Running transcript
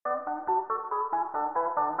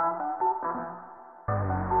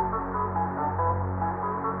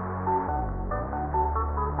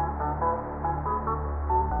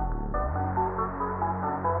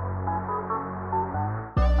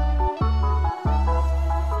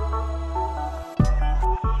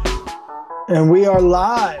And we are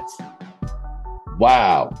live.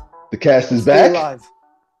 Wow. The cast is Still back. live.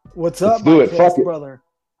 What's Let's up, do my it. Fuck cast it. brother?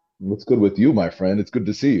 What's good with you, my friend? It's good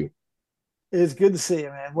to see you. It's good to see you,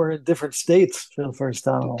 man. We're in different states for the first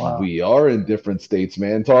time in a while. We are in different states,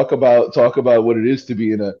 man. Talk about what it is to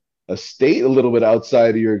be in a state a little bit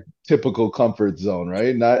outside of your typical comfort zone,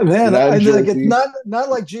 right? Not you're Man, not in like it's Jersey. not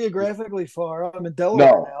like geographically far. I'm in Delaware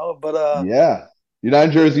No. now, but Yeah. You're not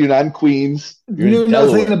in Jersey, you're not in Queens, you're in knew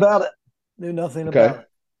nothing Delaware. about it. Knew nothing Okay. about it.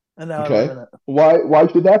 And now I live Okay. in it. Why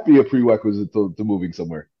should that be a prerequisite to moving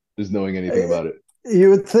somewhere? Just knowing anything Eh, about it.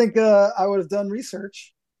 You would think I would have done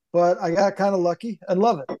research, but I got kind of lucky and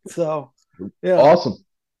love it. So, Awesome.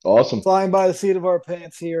 Awesome. flying by the seat of our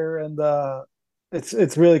pants here, and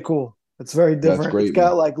it's really cool. It's very That's different. It's great, got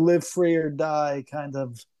man. like live free or die kind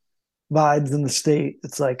of vibes in the state.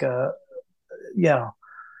 It's like yeah,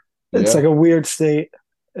 it's like Yeah. a weird state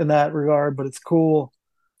in that regard, but it's cool.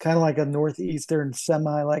 Kind of like a northeastern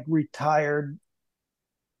semi like retired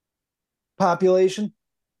population.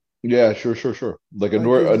 Yeah, sure. Like Like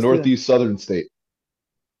you a just northeast southern state.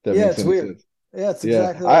 That yeah, makes it's any weird. sense. Yeah, it's Yeah,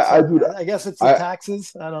 exactly what it's I like. do. I guess it's the I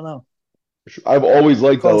taxes. I don't know. I've always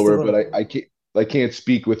liked Cost of Delaware, but living. I can't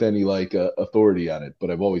speak with any like authority on it.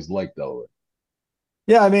 But I've always liked Delaware.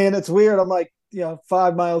 Yeah, I mean it's weird. I'm like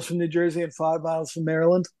 5 miles from New Jersey and 5 miles from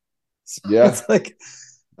Maryland. So Yeah, it's like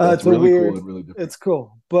that's it's a really cool weird. and really different. It's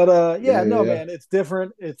cool, but Yeah, yeah, yeah, no, yeah. man, it's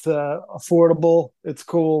different. It's affordable. It's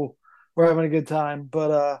cool. We're having a good time,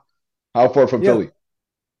 but How far from yeah, Philly?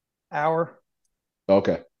 hour.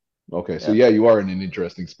 Okay, okay. So Yeah, yeah, you are in an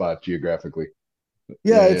interesting spot geographically. yeah.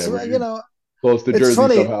 Yeah, It's yeah. You're close to it's Jersey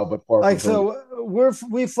funny. somehow, but far Like from Philly. so,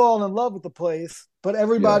 we've fallen in love with the place, but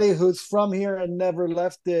everybody Yes. who's from here and never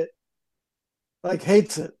left it like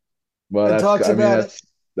hates it Well, and talks I mean about it.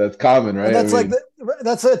 that's common, And right? I that's like mean,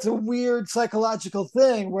 that's it's a weird psychological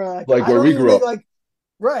thing where like like I where don't we even grew think up. like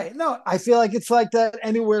right. No, I feel like it's like that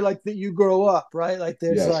anywhere like that you grow up, right? Like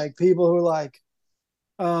there's Yes. like people who like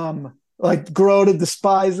grow to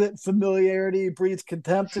despise it. Familiarity breeds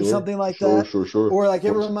contempt or Sure, something like sure, that. sure, sure. Or Of like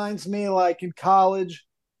it course. reminds me like in college,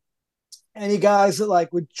 any guys that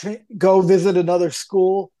like would go visit another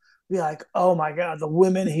school be like, oh my god, the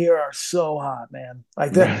women here are so hot, man.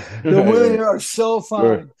 Like Right, the right, women right. here are so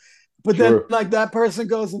Sure, fine. But then sure. like that person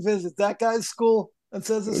goes and visits that guy's school and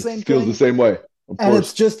says the It same feels the thing. same way. Of And it's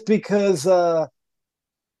course. just because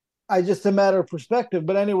I just a matter of perspective.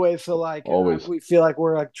 But anyway, so like Always. we feel like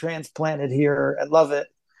we're like transplanted here and love it.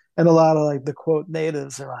 And a lot of like the quote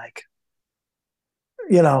natives are like,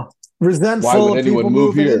 you know, Why resentful would of anyone people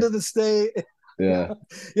move moving into here? the state. Yeah.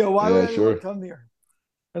 Why would Yeah, anyone sure. come here?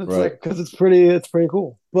 And it's Right. like because it's pretty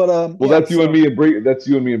cool. But Well, that's you and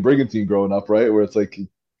me and Brigantine growing up, right? Where it's like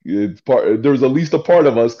there was at least a part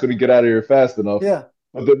of us couldn't get out of here fast enough. yeah,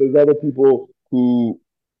 But then there's other people who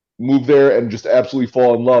move there and just absolutely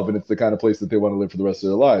fall in love, and it's the kind of place that they want to live for the rest of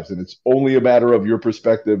their lives. And it's only a matter of your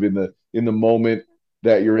perspective in the moment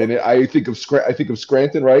that you're in well, it. I think of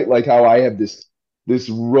Scranton, right? Like how I have this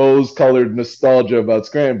rose-colored nostalgia about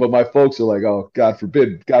Scranton, but my folks are like, oh, God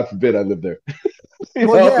forbid I live there.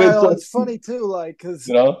 It's like, it's funny too, like because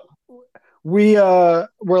you know, we were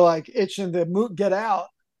like itching to get out,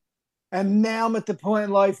 and now I'm at the point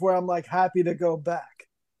in life where I'm like happy to go back.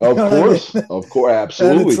 You know what I mean? Of course,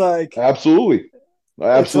 And it's absolutely, like absolutely,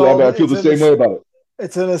 it's absolutely. I all mean, I feel the same way about it.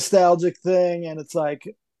 it's a nostalgic thing, and it's like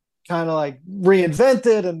kind of like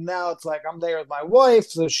reinvented, and now it's like I'm there with my wife,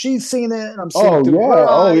 so she's seen it, and I'm seeing it Oh through her yeah,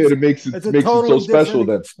 oh yeah, eyes. it It's a makes it so totally special different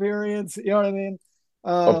then. experience. You know what I mean?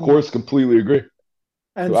 Of Um, course, completely agree.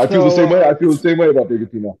 and I feel the so same way. I feel the it's same way about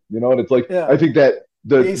Brigantine. And it's like yeah, I think that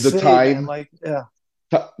AC man, like yeah,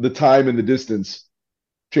 the time and the distance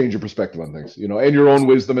change your perspective on things. And your own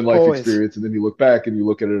wisdom and life always. experience, and then you look back and you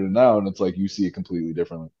look at it now, and it's like you see it completely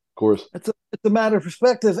differently. Of course. It's a matter of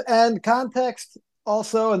perspective and context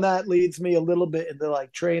also, and that leads me a little bit into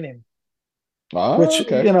like training, Ah, which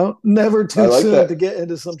okay. never I too like soon that. to get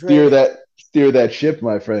into some Steer training that ship,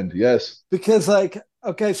 my friend. Yes. because like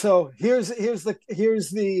okay, so here's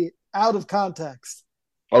the out of context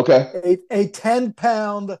Okay. a 10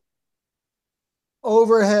 pound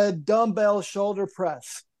overhead dumbbell shoulder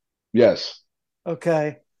press, Yes.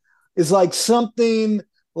 okay, is like something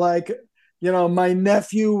like my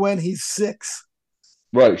nephew when he's 6.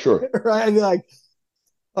 Right. Sure. Right, I'd be like,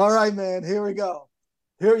 all right man, here we go,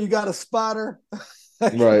 here you got a spotter.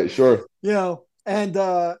 Like, Right. Sure. and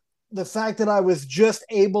the fact that I was just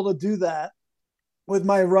able to do that with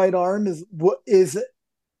my right arm is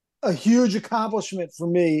a huge accomplishment for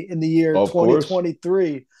me in the year Of course.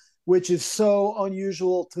 2023, which is so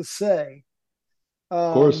unusual to say. Of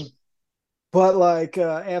Um, course. but like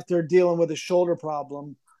after dealing with a shoulder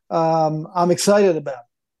problem, I'm excited about it.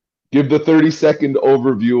 Give the 30-second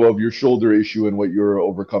overview of your shoulder issue and what you're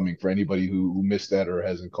overcoming for anybody who missed that or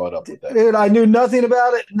hasn't caught up with that. Dude, I knew nothing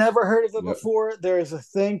about it, never heard of it Yep. before. There is a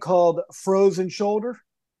thing called frozen shoulder,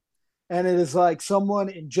 and it is like someone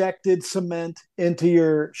injected cement into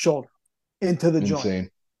your shoulder, into the joint. Insane.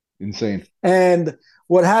 Insane. And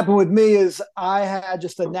what happened with me is I had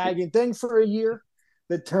just a nagging thing for a year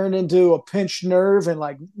that turned into a pinched nerve and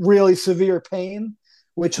like really severe pain,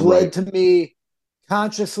 which led Right. to me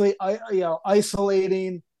consciously,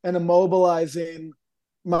 isolating and immobilizing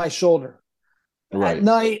my shoulder at Right.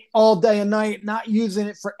 night, all day and night, not using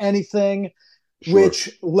it for anything, Sure.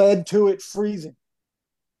 which led to it freezing.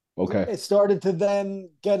 Okay. It started to then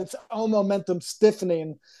get its own momentum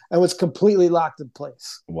stiffening and was completely locked in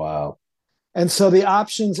place. Wow. And so the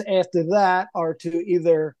options after that are to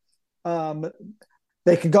either um,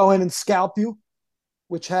 they could go in and scalp you,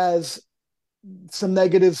 which has some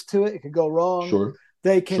negatives to it. It could go wrong. Sure.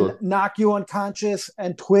 They can Sure. knock you unconscious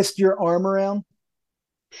and twist your arm around,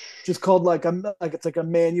 which is called like it's like a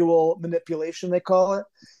manual manipulation they call it.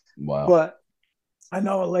 Wow. But I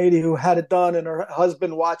know a lady who had it done, and her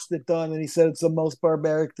husband watched it done, and he said it's the most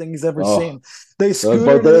barbaric thing he's ever Oh, seen. They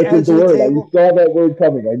scooted to the barbaric is edge the of the word. You table. saw that word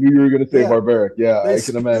coming. I knew you were going to say Yeah, barbaric. Yeah, they I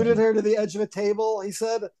can scooted imagine. her to the edge of a table. He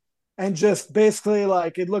said, and just basically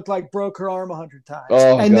like it looked like broke her arm 100 times.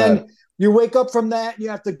 Oh And God. then you wake up from that, and you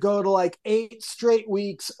have to go to like 8 straight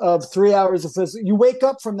weeks of 3 hours of physical. You wake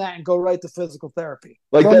up from that and go right to physical therapy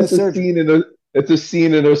Like from the that's a surgery. scene in a it's a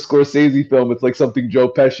scene in a Scorsese film. It's like something Joe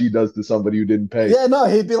Pesci does to somebody who didn't pay. Yeah, no,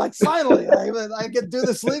 he'd be like, finally, I can do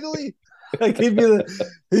this legally. Like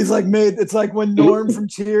he's like made. It's like when Norm from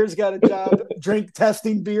Cheers got a job drink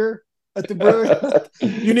testing beer at the brewery.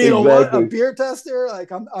 You need a what? A Exactly. beer tester?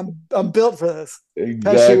 Like I'm built for this.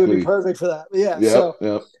 Pesci would be Exactly. perfect for that. But yeah. Yep. So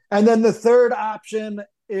Yep. and then the third option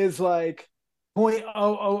is like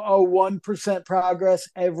 0.0001% progress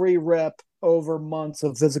every rep over months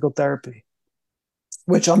of physical therapy,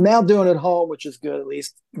 which I'm now doing at home, which is good, at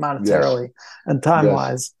least Yes. monetarily and time Yes.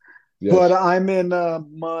 wise. But Yes. I'm in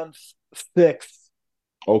month 6,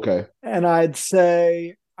 Okay. and I'd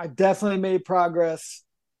say I definitely made progress.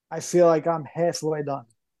 I feel like I'm halfway done.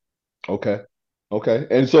 Okay. Okay.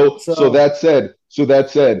 And so So that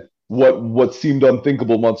said, what seemed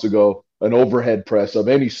unthinkable months ago, an overhead press of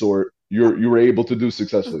any sort, you were able to do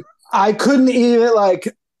successfully. I couldn't even like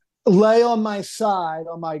lay on my side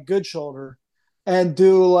on my good shoulder and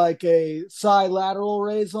do like a side lateral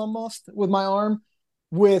raise almost with my arm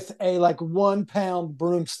with a like 1 pound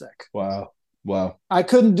broomstick. Wow. Wow. I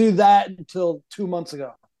couldn't do that until 2 months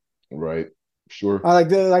ago. Right. Sure.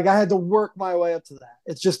 Like I had to work my way up to that.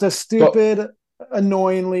 It's just a So stupid,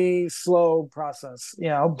 annoyingly slow process,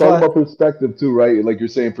 talking But about perspective too, right? Like you're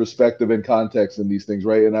saying perspective and context and these things,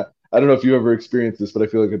 right? And I don't know if you ever experienced this, but I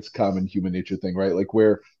feel like it's a common human nature thing, right? Like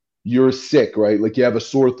where you're sick, right? Like you have a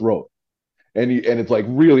sore throat and it's like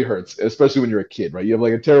really hurts, especially when you're a kid, right? You have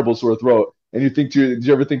like a terrible sore throat and did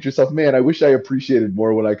you ever think to yourself, man, I wish I appreciated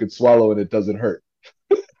more when I could swallow and it doesn't hurt,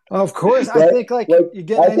 of course, I right? think like Like you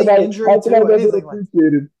get any injury how come I to never anything like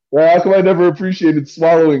appreciated well, how come I never appreciated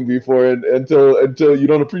swallowing before and until you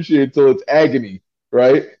don't appreciate it until it's agony,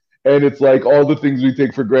 right? And it's like all the things we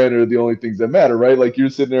take for granted are the only things that matter, right? Like you're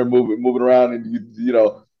sitting there moving around and you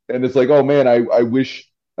know, and it's like, oh man, I wish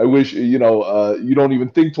you don't even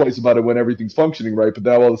think twice about it when everything's functioning right, but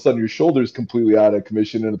now all of a sudden your shoulder's completely out of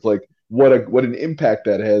commission, and it's like what an impact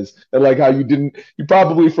that has, and like how you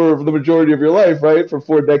probably for the majority of your life, right, for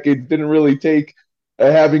 4 decades didn't really take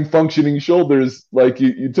having functioning shoulders like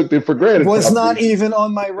you took them for granted was probably. not even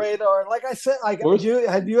on my radar. Like I said, Of like course, of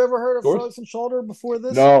have you ever heard of course. frozen shoulder before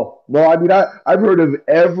this? No, no. I mean, I've heard of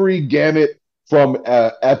every gamut from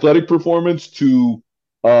athletic performance to,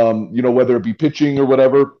 whether it be pitching or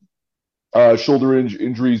whatever, shoulder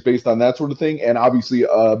injuries based on that sort of thing, and obviously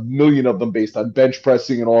a million of them based on bench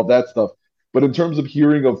pressing and all of that stuff. But in terms of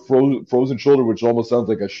hearing of frozen shoulder, which almost sounds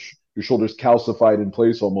like your shoulder's calcified in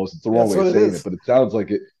place almost. It's the wrong That's way of what it saying it, is. but it sounds like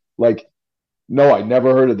it. Like, no, I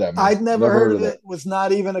never heard of that, man. I'd never Never heard heard of of that. it. Was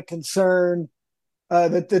not even a concern.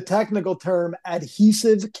 The technical term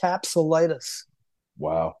adhesive capsulitis,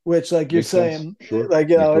 Wow. which like you're Makes sense. saying, Sure. like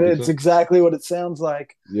Makes perfect it's sense. exactly what it sounds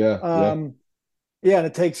like. Yeah. Yeah. Um, yeah, and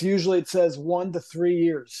it takes usually it says 1 to 3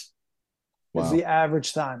 years is the Wow.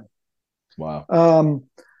 average time. Wow. Um,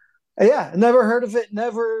 yeah, never heard of it,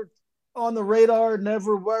 never on the radar,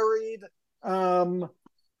 never worried. Um,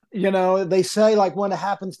 they say like when it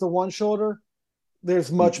happens to one shoulder,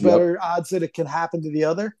 there's much Yep. better odds that it can happen to the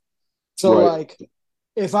other. So Right. like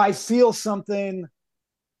if I feel something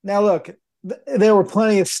now look, there were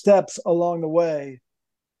plenty of steps along the way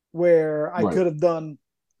where I Right. could have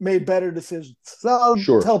made better decisions. So I'll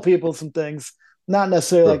Sure. tell people some things, not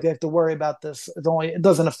necessarily like Sure. they have to worry about this. It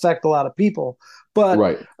doesn't affect a lot of people, but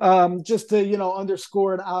Right. just to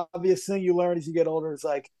underscore an obvious thing you learn as you get older is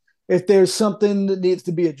like if there's something that needs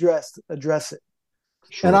to be addressed, address it.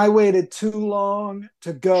 And I Sure. waited too long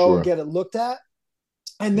to go and Sure. get it looked at.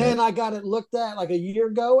 And Yeah. then I got it looked at like a year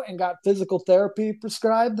ago and got physical therapy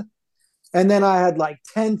prescribed. And then I had like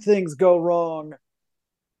 10 things go wrong.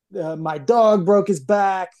 My dog broke his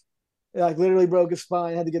back, like literally broke his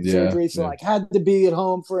spine, had to get Yeah. surgery. So Yeah. like had to be at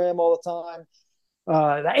home for him all the time.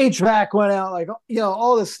 The HVAC went out, like,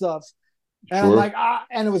 all this stuff. And I'm like, Sure.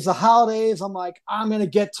 and it was the holidays. I'm like, I'm going to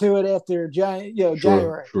get to it after Sure.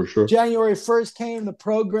 January. Sure. Sure. January 1st came, the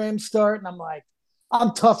program start. And I'm like,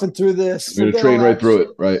 I'm toughing through this. I'm gonna Forget all train right that through it.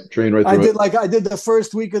 shit. Right. Train right through it. I did the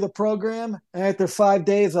first week of the program. And after 5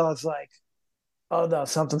 days, I was like, oh no,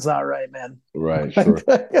 something's not right, man. Right. Sure.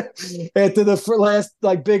 After the last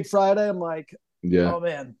like big Friday, I'm like, Yeah. oh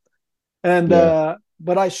man. And Yeah.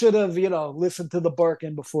 but I should have, listened to the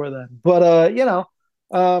barking before then. But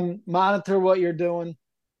monitor what you're doing,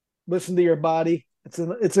 listen to your body.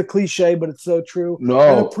 It's a cliche, but it's so true. And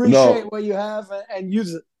No. appreciate No. what you have and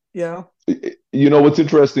use it. You know. You know what's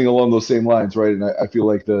interesting along those same lines, right? And I feel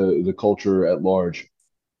like the culture at large.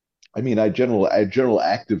 I mean, I general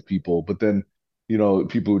active people, but then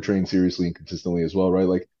people who train seriously and consistently as well, right?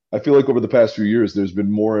 Like I feel like over the past few years, there's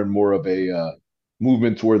been more and more of a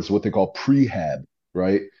movement towards what they call prehab,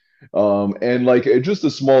 right? And like just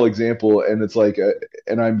a small example, and it's like,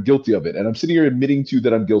 and I'm guilty of it, and I'm sitting here admitting to you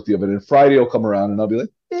that I'm guilty of it. And Friday will come around, and I'll be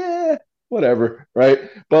like, whatever, right?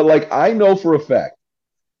 But like I know for a fact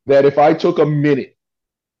that if I took a minute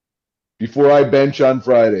before I bench on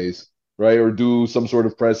Fridays, right, or do some sort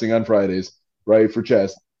of pressing on Fridays, right, for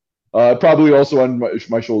chest, probably also on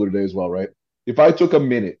my shoulder day as well, right? If I took a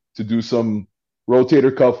minute to do some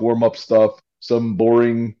rotator cuff warm up stuff, some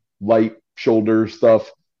boring light shoulder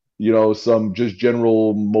stuff, some just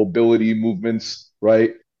general mobility movements,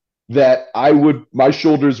 right? That my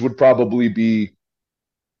shoulders would probably be,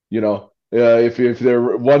 if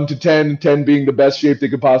they're 1 to 10, 10 being the best shape they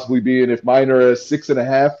could possibly be, and if mine are a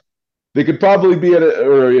 6.5, they could probably be at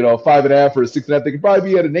or 5.5 or a 6.5. They could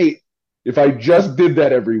probably be at an 8 if I just did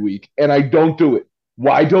that every week, and I don't do it.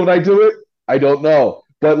 Why don't I do it? I don't know.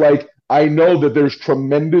 But like I know that there's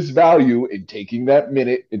tremendous value in taking that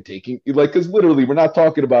minute and taking because literally we're not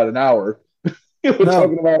talking about an hour. We're No.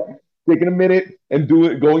 talking about taking a minute and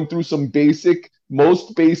going through some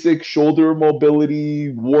most basic shoulder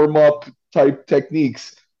mobility warm up type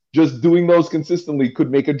techniques. Just doing those consistently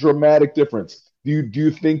could make a dramatic difference. Do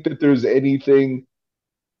you think that there's anything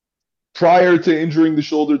prior to injuring the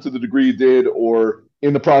shoulder to the degree you did, or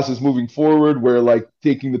in the process moving forward, where like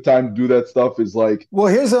taking the time to do that stuff is like, Well,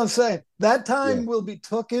 here's what I'm saying. That yeah, time will be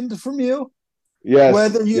taken from you, yes,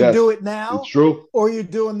 whether you yes, do it it's now true. or you're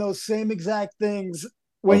doing those same exact things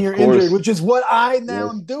when Of you're injured, course, which is what I now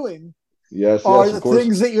yes, am doing, yes, are yes, of the course,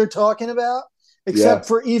 things that you're talking about, yeah, except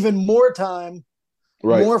for even more time,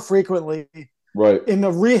 right, more frequently right, in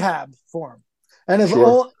the rehab form. And sure,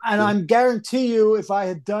 sure, I'm guarantee you, if I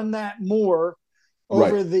had done that more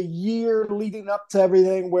right, over the year leading up to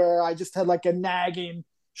everything, where I just had like a nagging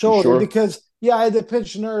shoulder, sure, because yeah, I had the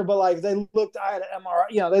pinched nerve, but like I had an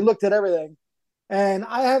MRI, they looked at everything, and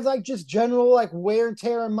I have like just general like wear and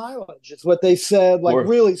tear and mileage. It's what they said, of like course,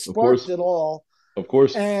 really of sparked course, it all. of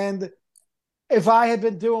course, And if I had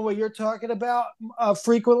been doing what you're talking about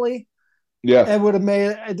frequently, yeah, it would have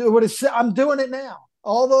made it would have. I'm doing it now.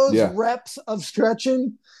 All those yeah, reps of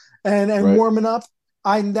stretching and right, warming up,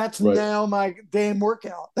 that's right, now my damn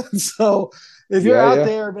workout. So if you're yeah, out yeah,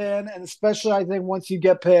 there, man, and especially I think once you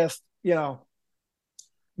get past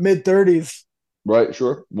mid 30s, right,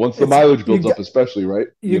 sure. Once the it's mileage you builds up, got especially, right,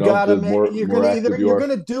 you gotta the make more active you you're are,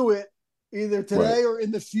 gonna do it either right, today or in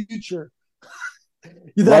the future. That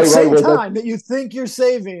right, right. same Well, that, time that you think you're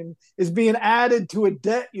saving is being added to a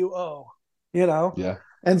debt you owe, you know? yeah,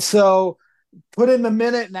 And so put in the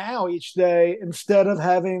minute now each day instead of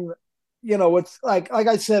having, what's like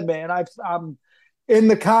I said, man, I'm in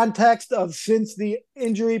the context of since the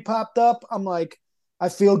injury popped up, I'm like, I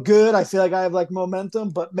feel good. I feel like I have like momentum,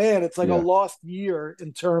 but man, it's like a yeah. lost year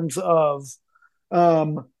in terms of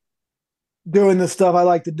um, doing the stuff I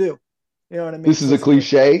like to do. You know what I mean? This is a Physically.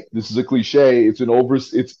 cliche. This is a cliche. It's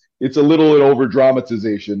a little an over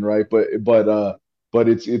dramatization, right? But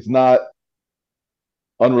it's not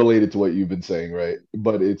unrelated to what you've been saying, right?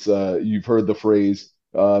 But it's you've heard the phrase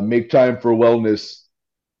make time for wellness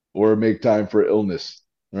or make time for illness.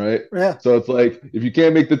 right? Yeah. So it's like if you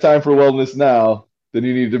can't make the time for wellness now, then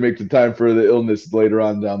you need to make the time for the illness later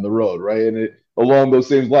on down the road, right? And it along those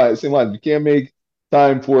same lines, you can't make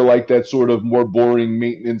time for like that sort of more boring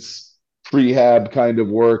maintenance prehab kind of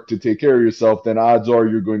work to take care of yourself, then odds are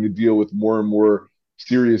you're going to deal with more and more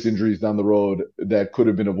serious injuries down the road that could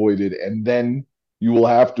have been avoided. And then you will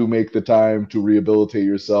have to make the time to rehabilitate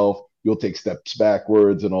yourself. You'll take steps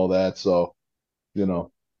backwards and all that. So, you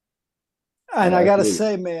know, And I I gotta feel you.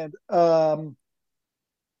 say, man,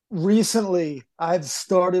 recently I've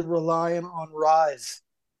started relying on Rise.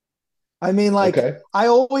 I mean, like Okay. I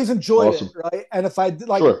always enjoyed it, Awesome. right? And if I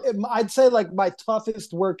like, Sure. I'd say like my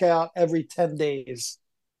toughest workout every 10 days,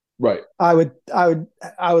 Right. I would, I would,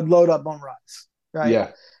 I would load up on Rise, right?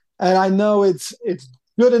 Yeah. And I know it's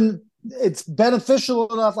good and it's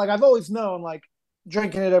beneficial enough. Like I've always known, like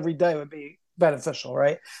drinking it every day would be beneficial,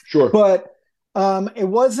 right? Sure. But it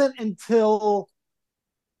wasn't until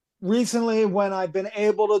recently when I've been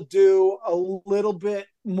able to do a little bit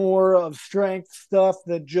more of strength stuff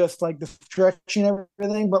than just like the stretching and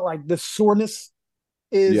everything, but like the soreness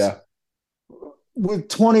is Yeah. with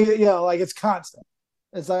 20, like it's constant.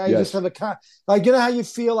 It's like I just Yes. have like you know how you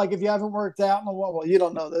feel like if you haven't worked out in a while. Well, you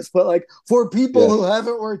don't know this, but like for people who Yes.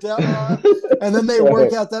 haven't worked out in a while, and then they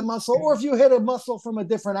work Right. out that muscle, or if you hit a muscle from a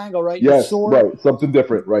different angle, right? You're Yes. sore. Right. Something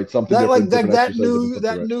different. Right. Something That like different. that Different that exercise, new different something.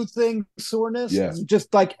 that Right. new thing soreness Yeah. is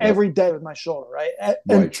just like Yep. every day with my shoulder, right?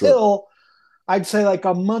 Right. Sure. Until I'd say like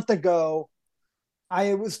a month ago,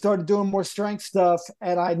 I started doing more strength stuff,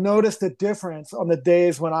 and I noticed a difference on the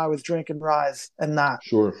days when I was drinking Rise and not.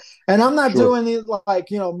 Sure. And I'm not Sure. doing it like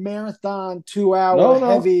marathon 2 hour No. No.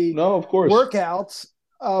 heavy No. Of course. workouts,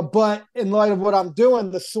 but in light of what I'm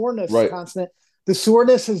doing, the soreness Right. constant, the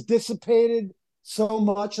soreness has dissipated so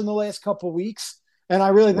much in the last couple of weeks. And I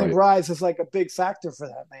really think Right. Rise is like a big factor for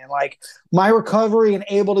that, man. Like my recovery and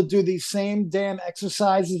able to do these same damn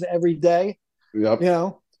exercises every day, Yep.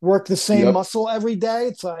 work the same Yep. muscle every day.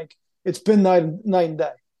 It's like it's been night and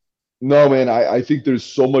day. No, man, I think there's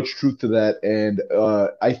so much truth to that. And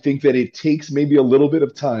I think that it takes maybe a little bit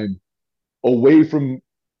of time away from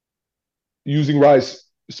using rice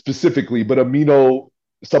specifically, but amino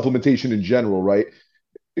supplementation in general, right?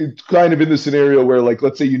 It's kind of in the scenario where, like,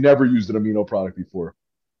 let's say you never used an amino product before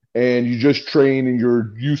and you just train and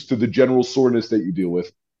you're used to the general soreness that you deal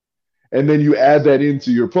with. And then you add that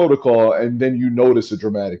into your protocol and then you notice a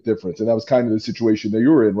dramatic difference. And that was kind of the situation that you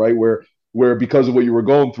were in, right? Where because of what you were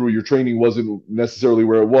going through, your training wasn't necessarily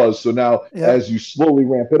where it was. So now Yep, as you slowly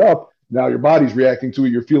ramp it up, now your body's reacting to it,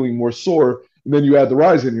 you're feeling more sore, and then you add the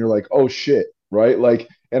rise in, and you're like, oh shit, right? Like,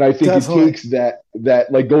 and I think it definitely. takes that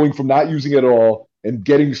like going from not using it at all and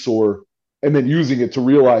getting sore and then using it to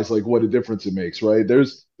realize like what a difference it makes, right?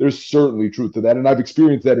 There's certainly truth to that. And I've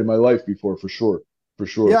experienced that in my life before for sure. For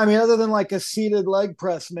Yeah, sure. I mean, other than like a seated leg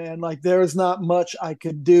press, man, like there's not much I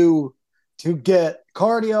could do to get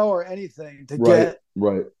cardio or anything to Right, get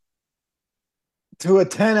right, to a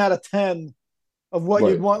 10 out of 10 of what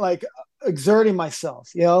you'd right. want, like exerting myself,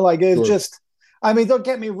 like it's Sure. just, I mean, don't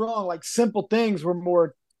get me wrong, like simple things were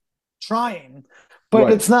more trying, but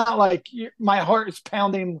Right. it's not like my heart is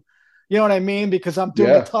pounding, you know what I mean? Because I'm doing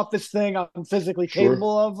the Yeah. toughest thing I'm physically Sure.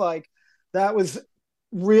 capable of. Like that was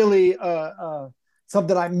really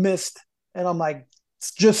something I missed, and I'm like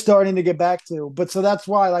just starting to get back to. But so that's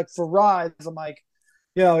why, like for rides, I'm like,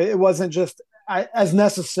 it wasn't just as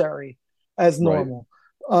necessary as Right.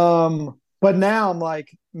 normal. But now I'm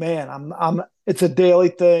like, man, I'm. It's a daily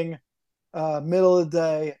thing. Middle of the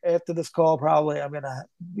day after this call, probably I'm gonna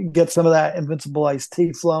get some of that invincible iced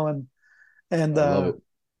tea flowing, and I love it.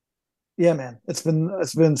 yeah, man, it's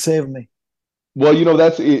been saving me. Well,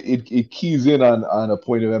 that's it keys in on a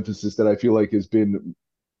point of emphasis that I feel like has been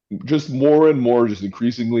just more and more just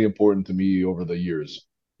increasingly important to me over the years,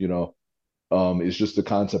 you know. Is just the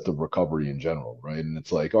concept of recovery in general, right? And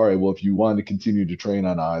it's like, all right, well, if you want to continue to train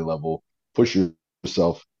on a high level, push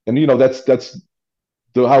yourself. And that's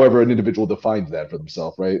the however an individual defines that for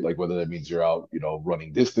themselves, right? Like whether that means you're out,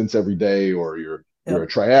 running distance every day, or you're a Yep,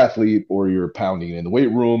 triathlete, or you're pounding in the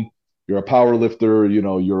weight room, you're a power lifter,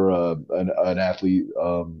 you're an athlete,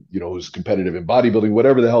 who's competitive in bodybuilding,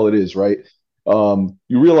 whatever the hell it is, right? You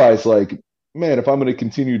realize like, man, if I'm going to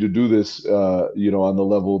continue to do this, on the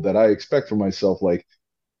level that I expect for myself, like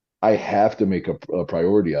I have to make a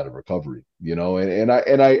priority out of recovery,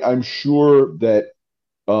 I'm sure that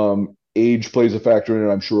age plays a factor in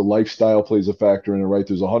it. I'm sure lifestyle plays a factor in it, right?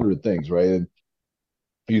 There's 100 things, right? And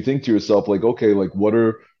you think to yourself, like, okay, like what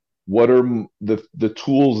are the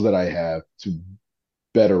tools that I have to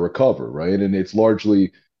better recover, right? And it's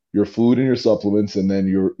largely your food and your supplements, and then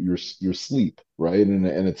your sleep, right? And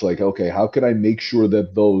it's like, okay, how can I make sure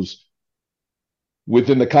that those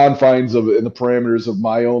within the confines of in the parameters of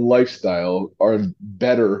my own lifestyle are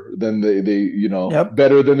better than Yep.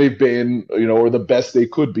 better than they've been, or the best they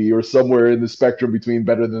could be, or somewhere in the spectrum between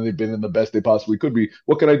better than they've been and the best they possibly could be.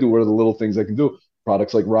 What can I do? What are the little things I can do?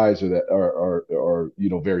 Products like Rise are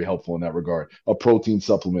very helpful in that regard. A protein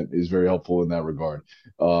supplement is very helpful in that regard.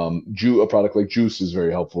 A product like Juice is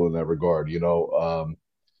very helpful in that regard.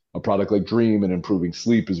 A product like Dream and improving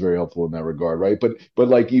sleep is very helpful in that regard, right? But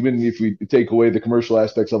like, even if we take away the commercial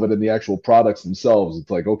aspects of it and the actual products themselves,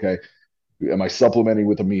 it's like, okay, am I supplementing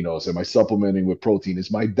with aminos? Am I supplementing with protein?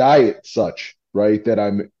 Is my diet such, right, that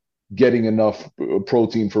I'm getting enough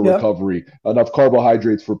protein for Yep. recovery, enough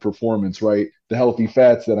carbohydrates for performance, right? The healthy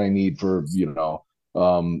fats that I need for,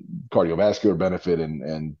 cardiovascular benefit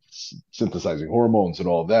and synthesizing hormones and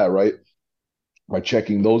all of that, right? By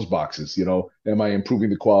checking those boxes, am I improving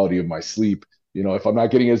the quality of my sleep? If I'm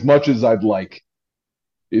not getting as much as I'd like,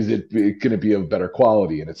 is it going to be of better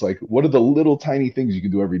quality? And it's like, what are the little tiny things you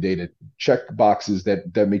can do every day to check boxes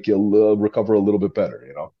that make you recover a little bit better?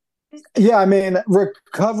 Yeah, I mean,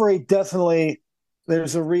 recovery definitely,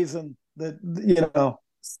 there's a reason that,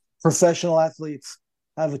 professional athletes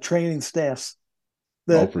have a training staffs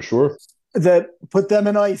Oh, that for sure. put them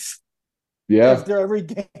in ice Yeah. after every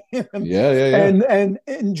game Yeah. Yeah. Yeah. and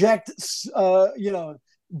inject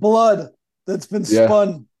blood that's been Yeah.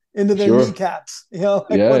 spun into their Sure. kneecaps, like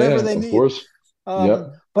Yeah. whatever Yeah. they Of need. course. Yeah.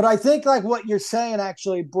 But I think like what you're saying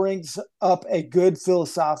actually brings up a good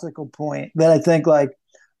philosophical point that I think like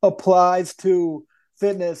applies to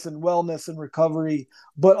fitness and wellness and recovery,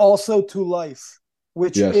 but also to life,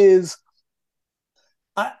 which Yes. is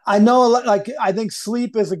I know like I think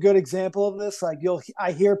sleep is a good example of this. Like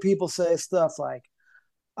I hear people say stuff like,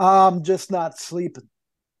 I'm just not sleeping,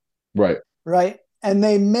 Right. right? And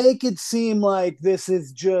they make it seem like this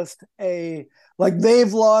is just like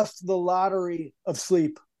they've lost the lottery of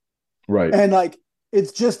sleep. Right. And like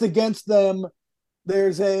it's just against them.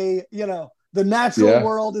 There's the natural Yeah.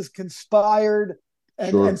 world is conspired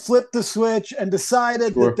and Sure. flipped the switch and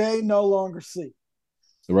decided that Sure. they no longer sleep.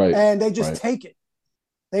 Right. And they just Right. take it.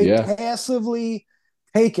 They Yeah. passively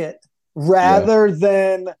take it Yeah. rather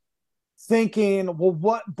than thinking, well,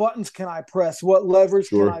 what buttons can I press? What levers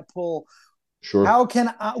can I Sure. pull? Sure.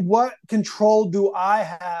 What control do I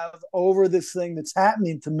have over this thing that's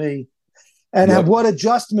happening to me? And Yep. what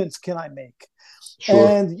adjustments can I make? Sure.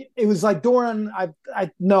 And it was like during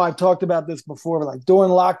I know I've talked about this before, but like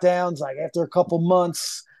during lockdowns, like after a couple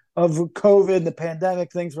months of COVID, the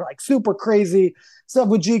pandemic, things were like super crazy. Stuff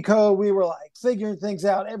with G Code, we were like figuring things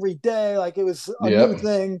out every day. Like it was a new Yep.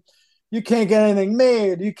 thing. You can't get anything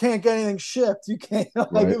made. You can't get anything shipped. You can't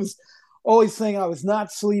like it Right. was always saying I was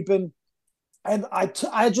not sleeping, and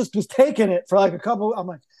I just was taking it for like a couple. I'm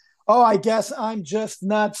like, oh, I guess I'm just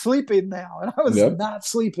not sleeping now, and I was Yep. not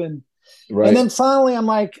sleeping. And Right. then finally, I'm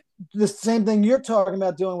like, the same thing you're talking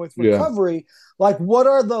about doing with Yeah. recovery. Like, what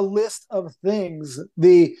are the list of things,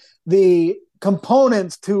 the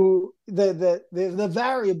components to the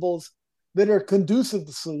variables that are conducive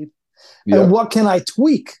to sleep, and Yep. what can I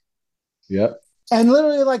tweak? Yep. And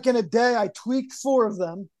literally, like in a day, I tweaked 4 of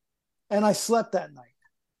them, and I slept that night.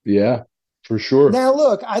 Yeah. For sure. Now,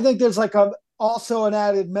 look, I think there's like also an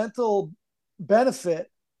added mental benefit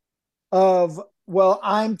of, well,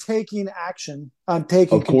 I'm taking action, I'm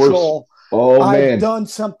taking Of course. control, Oh I've man. done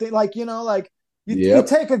something, like like you Yep.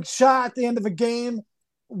 take a shot at the end of a game.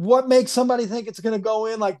 What makes somebody think it's going to go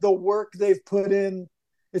in? Like the work they've put in.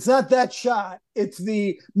 It's not that shot, it's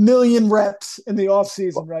the million reps in the off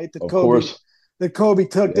season, right, Of course. that Kobe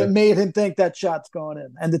took that Yeah. made him think that shot's going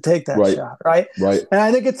in and to take that Right. shot, right? Right. And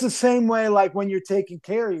I think it's the same way, like when you're taking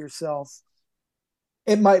care of yourself,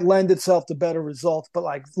 it might lend itself to better results, but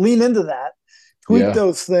like lean into that, tweak Yeah.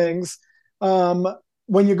 those things. Um,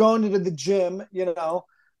 when you're going into the gym,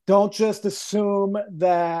 don't just assume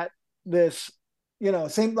that this,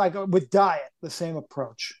 same like with diet, the same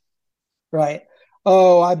approach, right?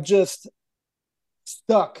 Oh, I'm just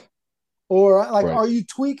stuck. Or like, Right.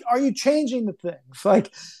 are you changing the things?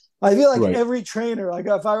 Like, I feel like Right. every trainer, like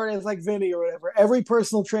if I were as like Vinny or whatever, every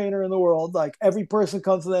personal trainer in the world, like every person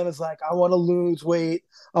comes to them is like, I want to lose weight,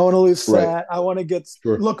 I want to lose Right. fat, I want to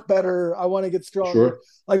Sure. look better, I want to get stronger, Sure.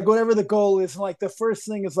 like whatever the goal is. And like the first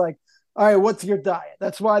thing is like, all right, what's your diet?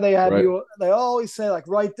 That's why they have Right. you. They always say like,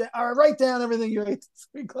 all right, write down everything you ate this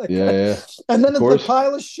week, like Yeah. that. Yeah. And then Of it's a course.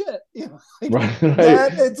 pile of shit, like Right. Right.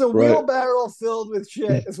 that. It's a Right. wheelbarrow filled with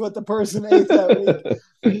shit is what the person ate that week,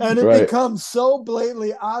 and it Right. becomes so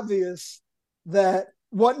blatantly obvious that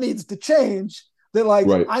what needs to change. that like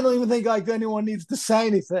Right. I don't even think like anyone needs to say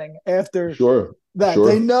anything after Sure. that. They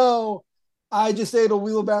Sure. know I just ate a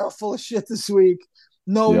wheelbarrow full of shit this week.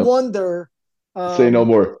 No Yep. wonder. Say no Um,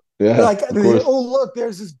 more. Yeah, like of course. oh look,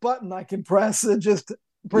 there's this button I can press. It just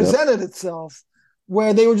Yep. presented itself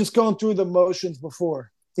where they were just going through the motions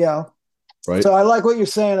before. Yeah. Right. So I like what you're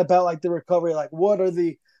saying about like the recovery. Like what are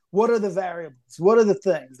the variables? What are the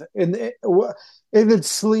things? And if it's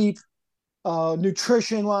sleep,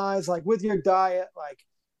 nutrition wise, like with your diet, like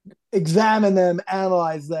examine them,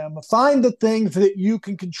 analyze them, find the things that you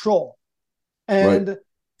can control Right. and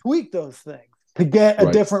tweak those things to get a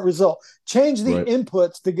Right. different result. Change the Right.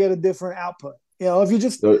 inputs to get a different output. You know, if you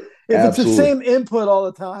just So, if it's the absolutely. same input all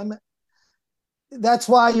the time, that's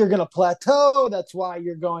why you're going to plateau. That's why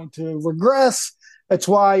you're going to regress. That's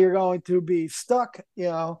why you're going to be stuck.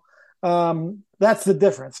 That's the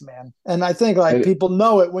difference, man. And I think like And people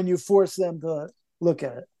know it when you force them to look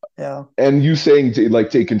at it. Yeah, and you saying to like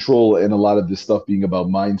take control and a lot of this stuff being about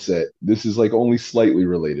mindset, this is like only slightly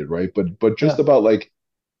related, right? But just yeah, about like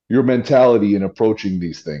your mentality in approaching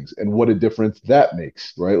these things and what a difference that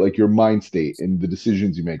makes, right? Like your mind state and the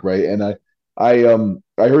decisions you make, right? And I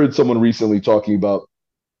heard someone recently talking about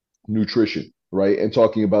nutrition, right? And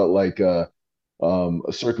talking about like a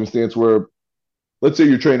circumstance where let's say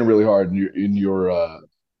you're training really hard and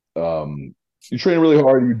um you're training really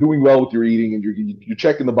hard, you're doing well with your eating and you're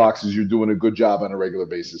checking the boxes, you're doing a good job on a regular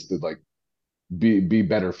basis to like be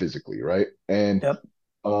better physically, right? And yep,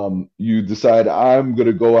 you decide I'm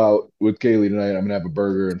gonna go out with Kaylee tonight. I'm gonna have a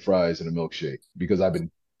burger and fries and a milkshake because I've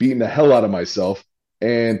been beating the hell out of myself.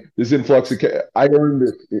 And this influx of I earned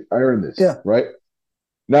this. I earned this, yeah, right?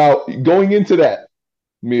 Now going into that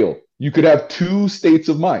meal, you could have two states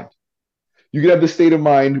of mind. You could have the state of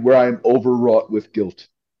mind where I am overwrought with guilt,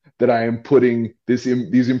 that I am putting these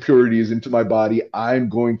impurities into my body. I'm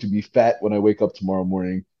going to be fat when I wake up tomorrow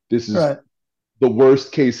morning. This is right, the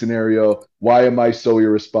worst case scenario. Why am I so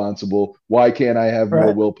irresponsible? Why can't I have more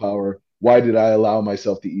right, willpower? Why did I allow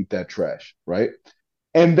myself to eat that trash? Right.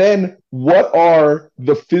 And then what are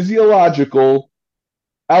the physiological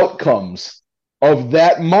outcomes of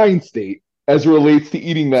that mind state as it relates to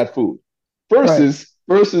eating that food right,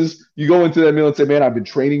 versus you go into that meal and say, man, I've been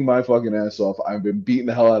training my fucking ass off. I've been beating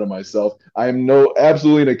the hell out of myself. I am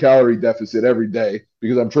absolutely in a calorie deficit every day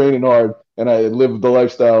because I'm training hard and I live the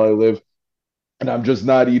lifestyle I live and I'm just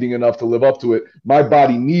not eating enough to live up to it. My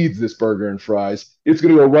body needs this burger and fries. It's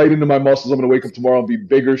going to go right into my muscles. I'm going to wake up tomorrow and be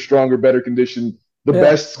bigger, stronger, better conditioned, the yeah,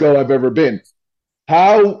 best skull I've ever been.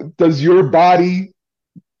 How does your body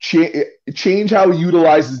change how it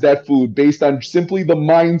utilizes that food based on simply the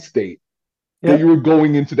mind state that you yep. were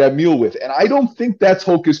going into that meal with? And I don't think that's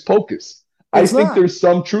hocus pocus. I It's think not. there's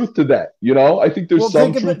some truth to that. You know, I think there's Well,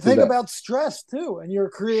 some truth to think that. about stress too, and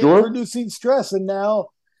you're Sure, producing stress, and now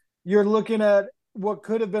you're looking at what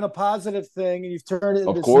could have been a positive thing, and you've turned it into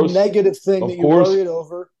of this course, negative thing that of you course, worried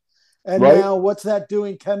over. And right? now, what's that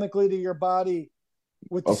doing chemically to your body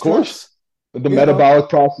with the Of course. stress? The You know, metabolic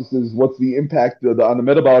processes, what's the impact on the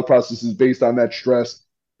metabolic processes based on that stress,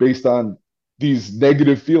 based on these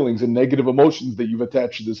negative feelings and negative emotions that you've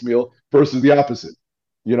attached to this meal versus the opposite,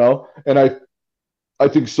 you know? And I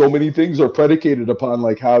think so many things are predicated upon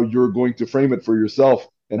like how you're going to frame it for yourself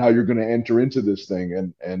and how you're going to enter into this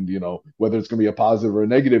thing and you know whether it's going to be a positive or a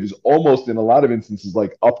negative is almost in a lot of instances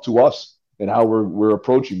like up to us and how we're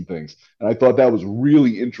approaching things. And I thought that was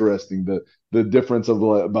really interesting, the difference of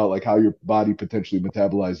about like how your body potentially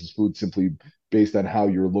metabolizes food simply based on how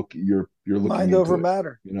you're looking mind into over it.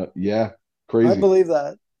 matter. You know, yeah, I crazy. believe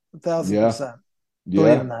that a thousand Yeah, percent. Believe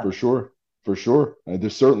yeah, in that. for sure. For sure.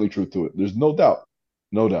 There's certainly truth to it. There's no doubt.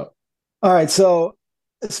 No doubt. All right. So,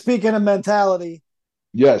 speaking of mentality,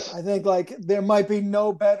 Yes. I think like there might be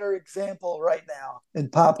no better example right now in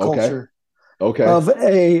pop Okay. culture Okay. of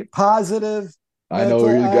a positive mental I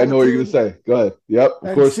know what you're gonna attitude say. Go ahead. Yep, of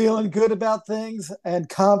and course. feeling good about things and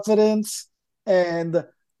confidence and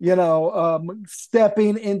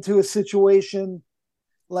stepping into a situation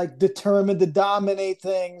like determined to dominate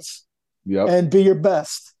things Yep. and be your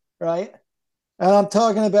best, right? And I'm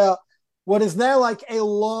talking about what is now like a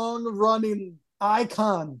long running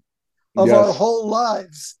icon of our Yes. whole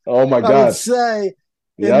lives. Oh my I would God. say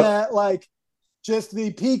in Yep. that like just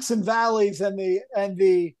the peaks and valleys and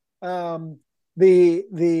the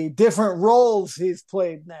different roles he's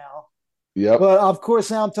played now. Yep. But of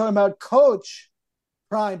course, now I'm talking about Coach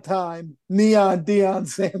Prime Time Neon Dion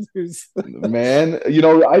Sanders. Man, you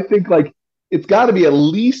know, I think like it's got to be at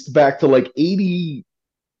least back to like 87,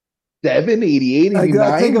 88, I think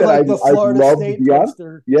 89 of that like the I've Florida loved State Dion.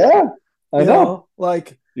 poster, Yeah, I know.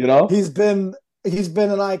 like You know? he's been. he's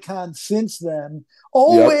been an icon since then. Yep.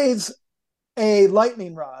 Always a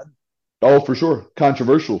lightning rod. Oh, for sure.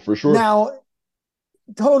 Controversial, for sure. Now,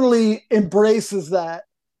 totally embraces that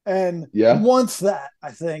and Yeah. wants that.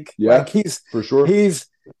 I think like Yeah. For sure. he's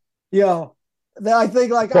you know that I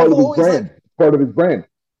think like Part I've of his always like brand. Part of his brand.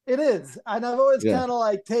 it is, and I've always Yeah. kind of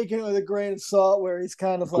like taken it with a grain of salt where he's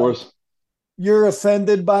kind of Of like course. you're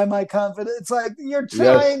offended by my confidence. It's like you're Yes.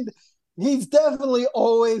 trying. He's definitely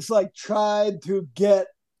always like tried to get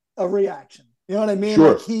a reaction. You know what I mean?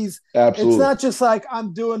 Like Sure. he's. It's Absolutely. not just like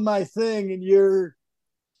I'm doing my thing and you're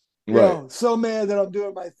Right. so mad that I'm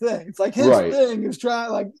doing my thing. It's like his Right. thing is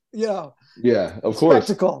trying, like, Yeah. Of course.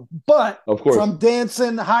 spectacle. But Of course. from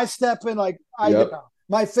dancing, high stepping, like, Yep.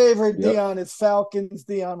 my favorite Yep. Dion is Falcons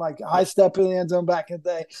Dion, like high stepping in the end zone back in the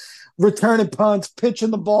day, returning punts,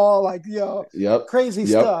 pitching the ball, like, Yep. crazy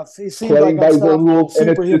Yep. stuff. He seemed like Playing by his own unstoppable, rules, and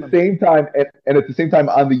at the superhuman. same time, and at the same time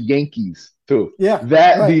on the Yankees too. Yeah,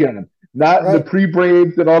 That right, Dion, not the right.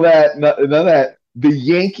 pre-Braves and all that. None of that. The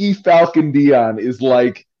Yankee Falcon Dion is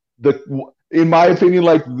like in my opinion,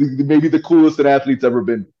 like maybe the coolest an athlete's ever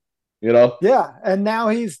been. You know? Yeah. And now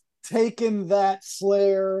he's taken that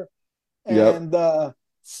flair Yep. and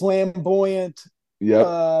flamboyant,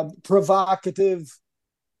 Yep. provocative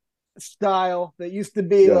style that used to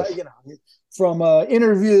be like, Yes. from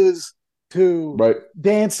interviews to Right.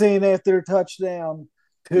 dancing after a touchdown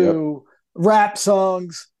Yep. to rap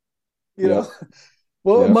songs, you know. Yep.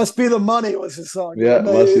 Well, it Yep. must be the money was his song. Yeah.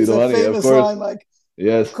 Must be It's the a money. Of famous course. line. Like, of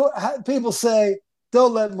Yes. course, people say,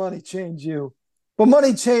 "Don't let money change you," but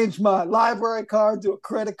money changed my library card to a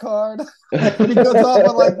credit card. And he goes off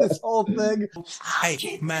on like this whole thing.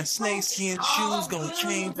 Hey, my snakeskin shoes gonna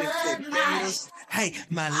change if they beat us. Hey,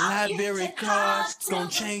 my library cards gonna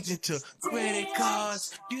change into credit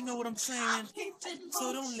cards. You know what I'm saying?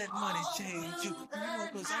 So don't let money change you.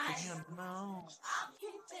 Cause I can handle my own.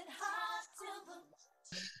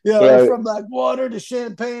 Right. From like water to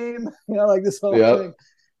champagne, like this whole thing. Yep.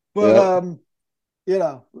 But Yep. you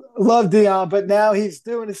know, love Dion, but now he's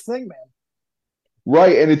doing his thing, man.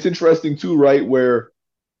 Right. And it's interesting too, right? Where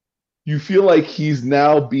you feel like he's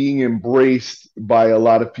now being embraced by a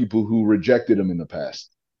lot of people who rejected him in the past.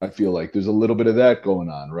 I feel like there's a little bit of that going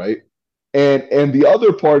on, right? And the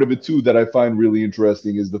other part of it too that I find really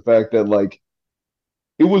interesting is the fact that like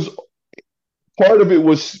it was part of it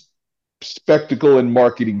was spectacle and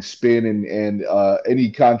marketing spin and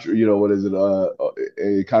any contra what is it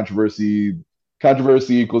a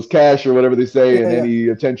controversy equals cash or whatever they say, Yeah, and yeah, any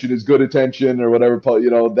attention is good attention or whatever,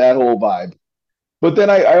 that whole vibe. But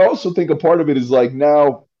then I also think a part of it is like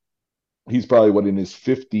now he's probably what in his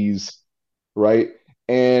 50s, right?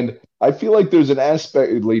 And I feel like there's an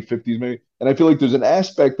aspect late 50s maybe, and I feel like there's an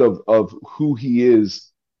aspect of who he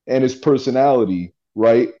is and his personality,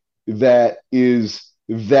 right? That is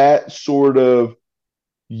that sort of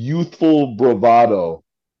youthful bravado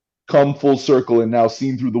come full circle and now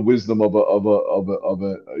seen through the wisdom of a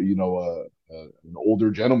an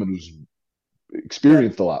older gentleman who's yeah,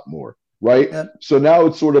 experienced a lot more, right? yeah. So now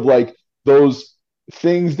it's sort of like those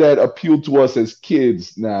things that appeal to us as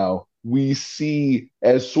kids now we see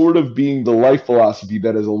as sort of being the life philosophy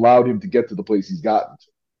that has allowed him to get to the place he's gotten to,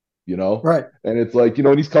 you know? Right. And it's like,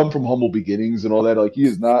 and he's come from humble beginnings and all that. Like he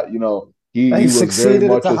is not, And he he was very succeeded at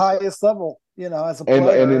much the a highest level, as a and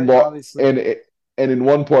player, in law obviously. and in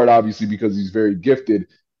one part, obviously, because he's very gifted.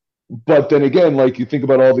 But then again, like you think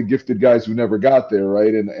about all the gifted guys who never got there,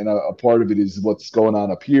 right? And a part of it is what's going on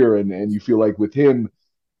up here, and you feel like with him,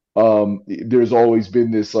 there's always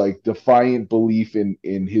been this like defiant belief in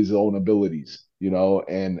his own abilities,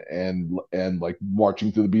 and like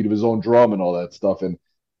marching to the beat of his own drum and all that stuff. And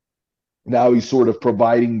now he's sort of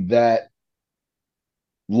providing that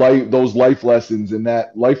those life lessons and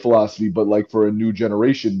that life philosophy, but like for a new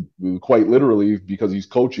generation, quite literally, because he's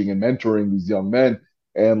coaching and mentoring these young men,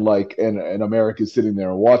 and like and America's sitting there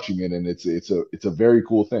and watching it, and it's a very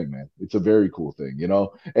cool thing, man. It's a very cool thing,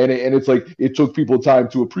 and it's like it took people time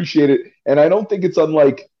to appreciate it, and I don't think it's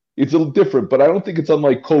unlike it's a little different, but I don't think it's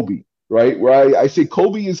unlike Kobe, right? Where I say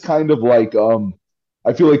Kobe is kind of like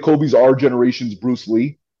I feel like Kobe's our generation's Bruce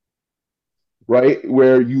Lee, right?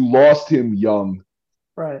 Where you lost him young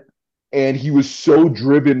Right. and he was so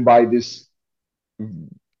driven by this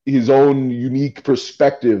his own unique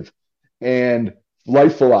perspective and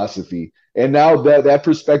life philosophy, and now that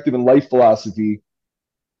perspective and life philosophy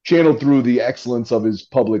channeled through the excellence of his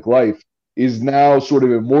public life is now sort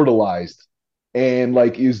of immortalized and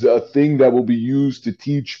like is a thing that will be used to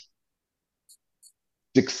teach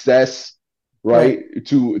success, Right. right,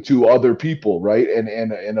 to other people, right, and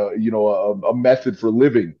a method for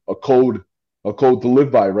living, a code a code to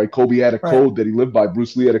live by, right? Kobe had a Right. code that he lived by.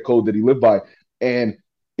 Bruce Lee had a code that he lived by. And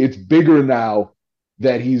it's bigger now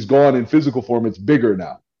that he's gone in physical form. It's bigger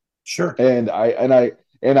now. Sure. And I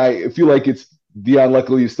feel like it's Dion.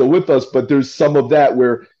 Luckily, is still with us, but there's some of that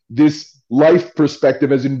where this life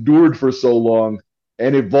perspective has endured for so long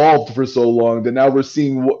and evolved for so long that now we're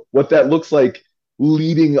seeing what that looks like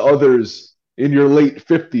leading others in your late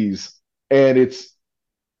 50s, and it's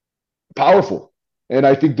powerful. And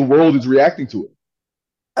I think the world is reacting to it.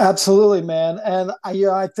 Absolutely, man. And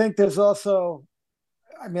I think there's also,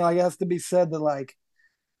 I mean, I guess to be said that like,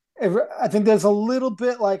 I think there's a little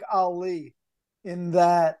bit like Ali in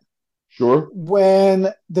that Sure.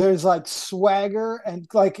 when there's like swagger and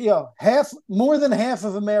like, more than half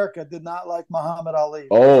of America did not like Muhammad Ali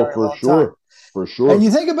for a Oh, very for long time. sure. For And sure.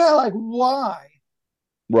 you think about like why,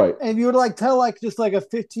 Right. and you would like tell like just like a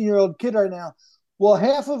 15-year-old kid right now, well,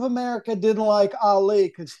 half of America didn't like Ali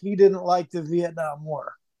because he didn't like the Vietnam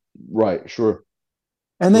War. Right. Sure.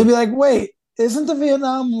 And they'd be Sure. like, wait, isn't the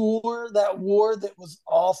Vietnam War that war that was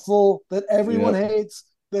awful, that everyone Yep. hates,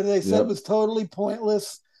 that they said Yep. was totally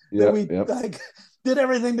pointless, that Yep. we Yep. like did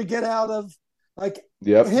everything to get out of? Like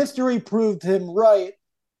Yep. history proved him right,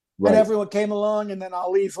 and Right. everyone came along, and then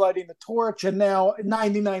Ali's lighting the torch, and now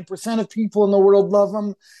 99% of people in the world love him.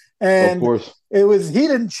 Of And course. he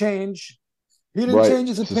didn't change. He didn't Right. change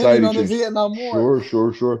his opinion Society on the changed. Vietnam War. Sure.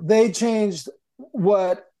 Sure. Sure. They changed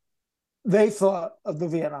what they thought of the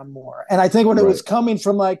Vietnam War. And I think when it Right. was coming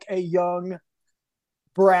from like a young,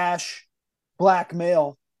 brash black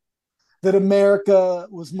male, that America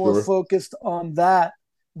was more Sure. focused on that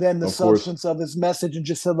than the Of course. substance of his message and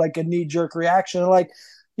just said like a knee jerk reaction. Like,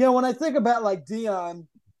 when I think about like Dion,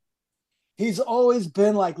 he's always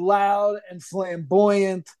been like loud and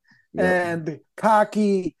flamboyant Yep. and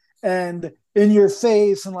cocky and in your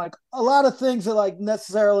face and like a lot of things that like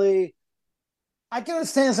necessarily I can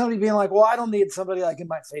understand somebody being like, well, I don't need somebody like in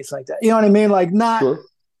my face like that. You know what I mean? Like not Sure.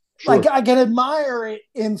 like Sure. I can admire it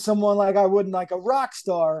in someone like I wouldn't like a rock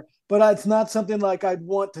star, but it's not something like I'd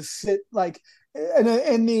want to sit like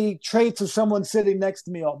in the traits of someone sitting next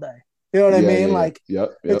to me all day. You know what I Yeah. mean? Yeah. Yeah. Like Yep.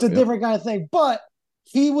 it's Yep. a Yep. different kind of thing. But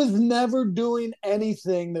he was never doing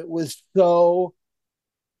anything that was so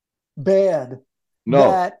bad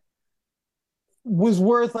No. that was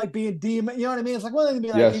worth like being demon. You know what I mean? It's like one thing to be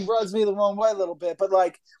like he Yes. rubs me the wrong way a little bit, but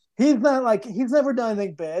like he's never done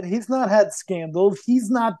anything bad. He's not had scandals. He's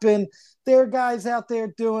not been there. Are guys out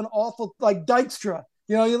there doing awful like Dykstra.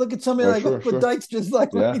 You look at somebody Right. like Sure. but Sure. Dykstra's like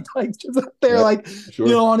Yeah. Dykstra's out there Yep. like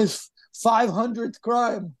Sure. on his 500th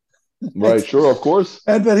crime. Right. Sure. Of course.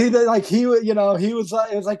 And but he like he was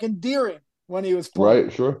like it was like endearing when he was playing.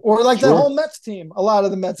 Right. Sure. Or like the whole Sure. Mets team, a lot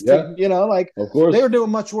of the Mets Yeah. team, like Of they course. were doing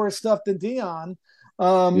much worse stuff than Dion.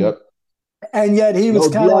 Um, Yep. and yet he was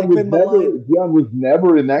No, kind of like been maligned. Dion was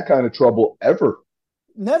never in that kind of trouble ever.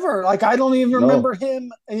 Never. Like I don't even remember No.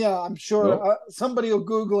 him. Yeah, I'm sure No. somebody will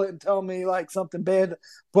Google it and tell me like something bad. He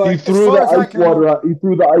But as threw far the as I ice can water remember, on. He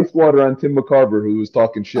threw the ice water on Tim McCarver, who was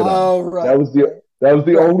talking shit on him. oh That right, was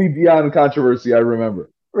the right, only Dion controversy I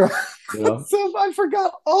remember. right. You know. So I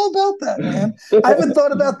forgot all about that, man. I haven't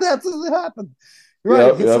thought about that since it happened.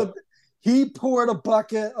 Right. Yep. Yep. He poured a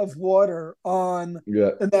bucket of water on Yeah.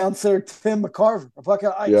 announcer Tim McCarver, a bucket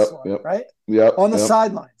of ice Yep. water, Yep. right? Yep. On the Yep.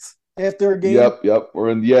 sidelines after a game. Yep. Yep. Or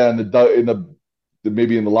in the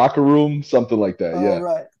maybe in the locker room, something like that. Oh, Yeah.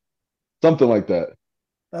 right. Something like that.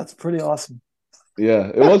 That's pretty awesome.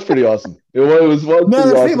 Yeah. It was pretty awesome. It was No, pretty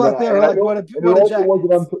there's awesome. people out there And who are I like, know, what and a jackass. it also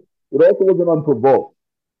wasn't unprovoked.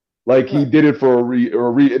 Like he Right. did it for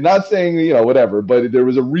not saying whatever, but there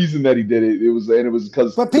was a reason that he did it. It was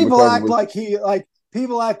because But Tim people McCarver act was. like he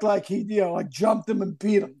like jumped him and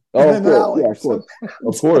beat him Oh, in of an course, alley yeah, or of course, something.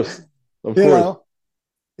 of course, of You course. know?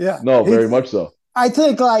 Yeah. No, very much so. I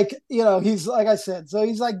think like, he's like I said, so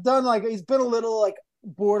he's like done like he's been a little like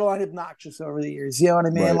borderline obnoxious over the years. You know what I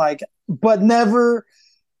mean? Right. Like, but never,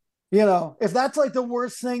 if that's like the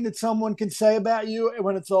worst thing that someone can say about you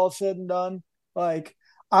when it's all said and done, like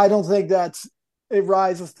I don't think it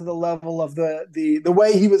rises to the level of the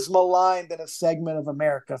way he was maligned in a segment of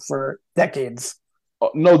America for decades.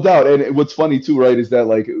 No doubt. And what's funny too, right, is that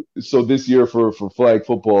like so this year for flag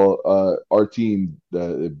football, our team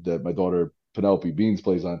that my daughter Penelope Beans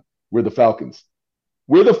plays on, we're the Falcons.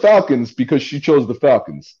 We're the Falcons because she chose the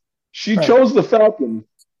Falcons. She Right. chose the Falcons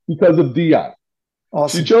because of Dion.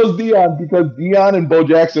 Awesome. She chose Dion because Dion and Bo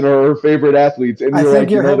Jackson are her favorite athletes. And I you're think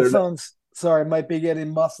like, your they're not. headphones, sorry, might be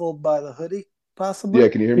getting muffled by the hoodie, possibly. Yeah,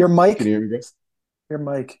 can you hear me? Your mic? Can you hear me, bro? Your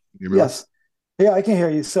mic. Can you hear me? Yes. Yeah, I can hear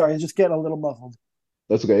you. Sorry, it's just getting a little muffled.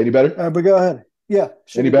 That's okay. Any better? But go ahead. Yeah.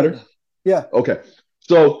 Any better? Yeah. Okay.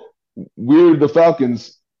 So we're the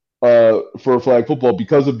Falcons for flag football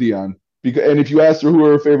because of Dion. And if you ask her who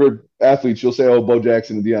are her favorite athletes, she'll say, "Oh, Bo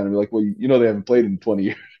Jackson and Dion." And we're like, "Well, you know they haven't played in 20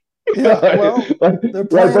 years." Yeah, well, they're Right,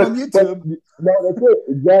 playing on YouTube. no, that's it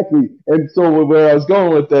exactly. And so where I was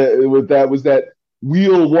going with that was that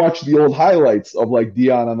we'll watch the old highlights of like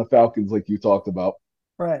Dion on the Falcons, like you talked about,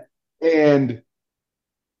 Right. and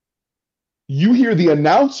you hear the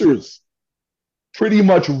announcers pretty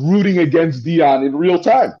much rooting against Dion in real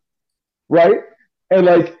time, right? And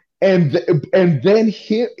like, and then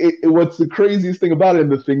what's the craziest thing about it,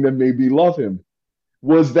 and the thing that made me love him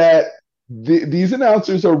was that these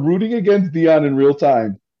announcers are rooting against Dion in real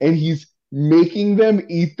time, and he's making them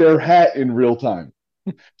eat their hat in real time.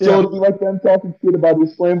 So Yeah. it'll be like them talking shit about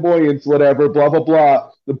his flamboyance, whatever, blah, blah,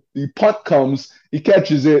 blah. The punt comes, he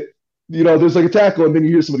catches it, there's like a tackle, and then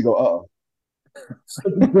you hear somebody go, uh-oh.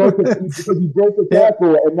 Because he broke the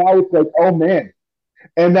tackle, and now it's like, oh, man.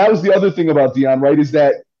 And that was the other thing about Dion, right, is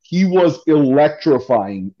that he was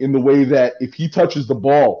electrifying in the way that if he touches the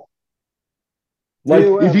ball, like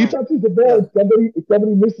if he touches the ball, if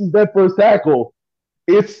somebody misses that first tackle,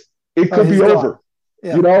 it could be over.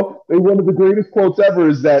 Yeah. One of the greatest quotes ever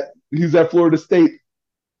is that he's at Florida State,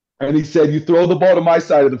 and he said, "You throw the ball to my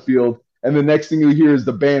side of the field, and the next thing you hear is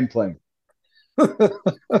the band playing." And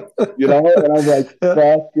I'm like,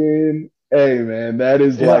 fucking hey, man, that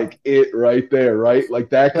is like it right there, right? Like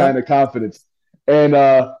that kind of confidence. And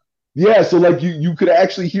so like you could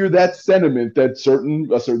actually hear that sentiment that a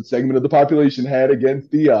certain segment of the population had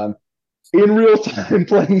against Dion in real time,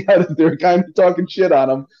 playing out. They're kind of talking shit on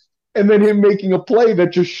him, and then him making a play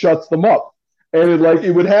that just shuts them up. And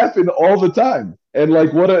it would happen all the time. And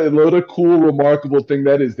like what a cool, remarkable thing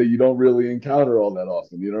that is that you don't really encounter all that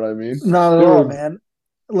often. You know what I mean? Not at all, man.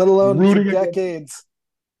 Let alone for decades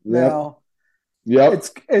now. Yep.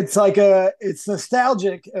 It's like it's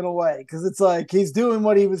nostalgic in a way, because it's like he's doing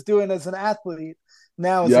what he was doing as an athlete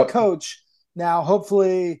now as a coach. Now,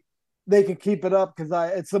 hopefully they can keep it up, because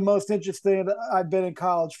it's the most interesting I've been in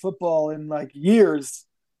college football in like years.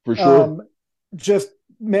 For sure. Just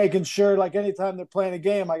making sure, like anytime they're playing a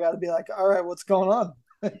game, I got to be like, all right, what's going on?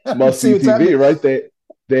 Must see TV, right?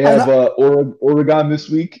 They have Oregon this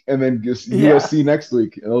week, and then USC next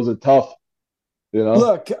week, and those are tough.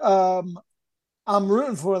 Look, I'm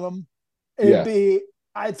rooting for them. It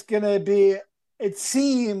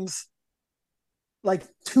seems like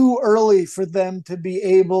too early for them to be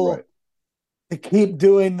able to keep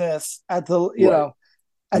doing this at the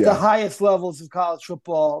the highest levels of college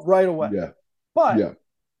football right away. But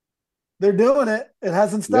they're doing it. It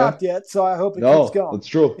hasn't stopped yet, so I hope it keeps going. That's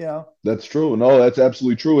true. That's true. No, that's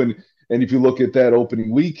absolutely true. And if you look at that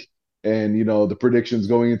opening week and the predictions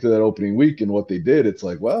going into that opening week and what they did, it's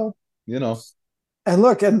like, well, And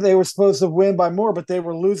look, and they were supposed to win by more, but they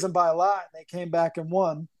were losing by a lot, and they came back and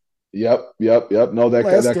won. Yep. No,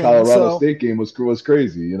 that Colorado State game was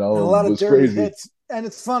crazy. And a lot of dirty hits, and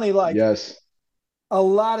it's funny, like a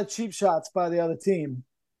lot of cheap shots by the other team.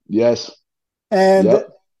 Yes, and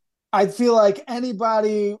I feel like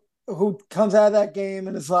anybody who comes out of that game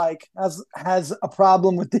and is like has a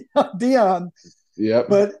problem with Dion,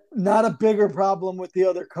 but not a bigger problem with the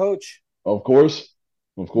other coach. Of course.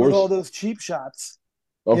 With all those cheap shots.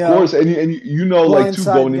 Of course. And like too,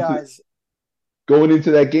 going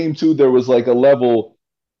into that game too, there was like a level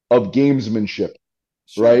of gamesmanship,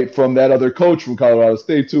 right? From that other coach from Colorado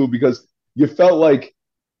State too, because you felt like,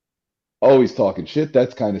 oh, he's talking shit.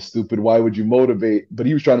 That's kind of stupid. Why would you motivate? But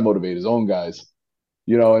he was trying to motivate his own guys,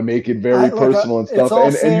 and make it very personal and stuff.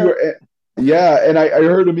 And I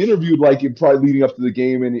heard him interviewed like probably leading up to the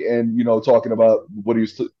game and talking about what he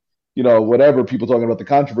was whatever, people talking about the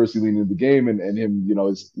controversy leading into the game and him,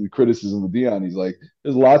 his criticism of Dion. He's like,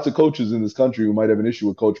 there's lots of coaches in this country who might have an issue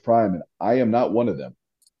with Coach Prime, and I am not one of them.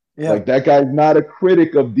 Yeah. Like, that guy's not a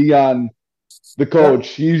critic of Dion, the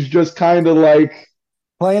coach. Yeah. He's just kind of like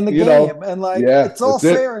playing the game, and like it's all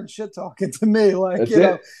fair and shit talking to me. Like,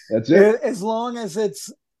 that's it. As long as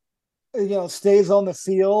it's stays on the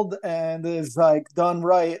field and is like done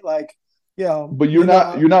right, like. But you're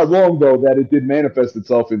not wrong though that it did manifest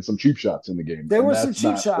itself in some cheap shots in the game. There were some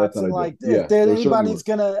cheap shots, and like if anybody's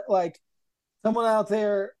gonna like, someone out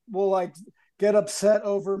there will like get upset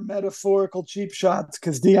over metaphorical cheap shots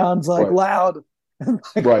because Dion's like loud. And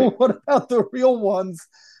like, what about the real ones?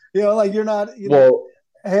 Like you're not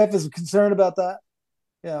half as concerned about that.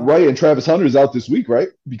 Yeah, right. And Travis Hunter's out this week, right?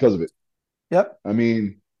 Because of it. Yep. I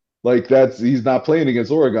mean, like he's not playing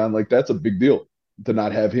against Oregon. Like that's a big deal to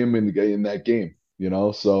not have him in that game,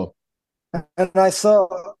 so. And I saw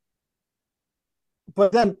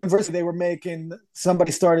but then conversely, they were making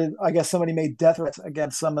I guess somebody made death threats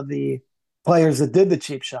against some of the players that did the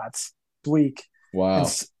cheap shots this week and Wow.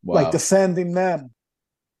 like Wow. defending them.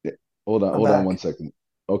 Yeah. Hold on. I'm Hold on back. 1 second.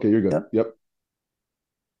 Okay, you're good. Yep. Yep.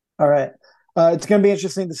 All right. It's going to be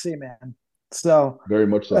interesting to see, man. So Very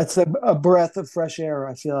much so. that's a breath of fresh air,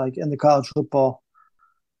 I feel like, in the college football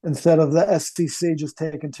instead of the SEC just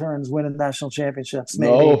taking turns winning national championships,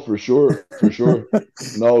 No, maybe. for sure. For sure.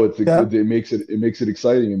 No, Yeah. it makes it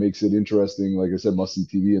exciting. It makes it interesting. Like I said, must see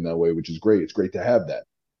TV in that way, which is great. It's great to have that,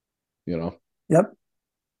 you know, Yep.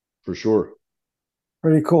 for sure.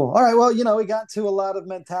 Pretty cool. All right. Well, we got to a lot of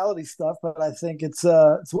mentality stuff, but I think it's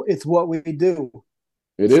what we do.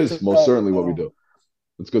 It is most certainly what we So do.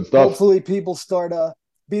 It's good stuff. hopefully people start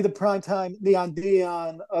be the primetime Neon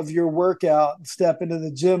Dion of your workout and step into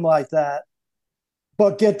the gym like that,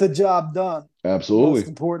 but get the job done. Most Absolutely.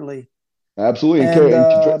 importantly. Absolutely.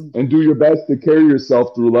 And And do your best to carry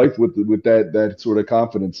yourself through life with that sort of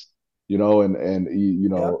confidence, yeah,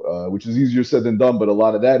 which is easier said than done, but a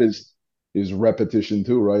lot of that is repetition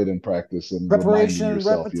too, right? And practice and reminding preparation,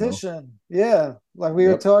 yourself. repetition. Yeah. Like we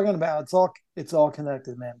were Yep. talking about. It's all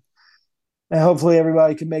connected, man. And hopefully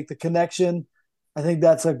everybody can make the connection. I think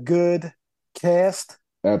that's a good cast.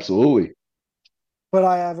 Absolutely. But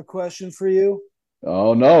I have a question for you.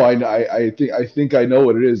 Oh no, I think I know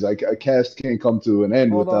what it is. A cast can't come to an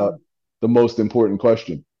end Hold without on. the most important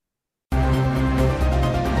question.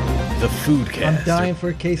 The food I'm cast. dying for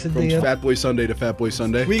a From quesadilla. Fat Boy Sunday to Fat Boy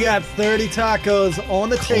Sunday. We got 30 tacos on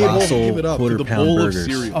the table. Colossal give it up to the quarter-pound bowl burgers.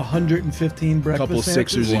 of cereal. 115 breakfast Couple sandwiches.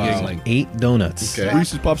 Sixers and giggling. 8 donuts. Okay.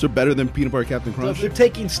 Reese's Puffs are better than Peanut Butter Captain So Crunch. they're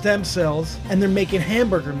taking stem cells and they're making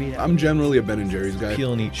hamburger meat. I'm generally a Ben and Jerry's guy.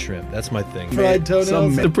 Peel and eat shrimp. That's my thing. Fried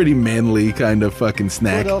toenails. They're pretty manly kind of fucking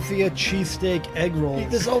snack. Philadelphia cheesesteak egg rolls. Eat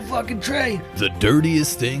this whole fucking tray. The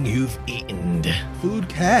dirtiest thing you've eaten. Food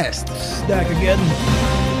cast. Stack again.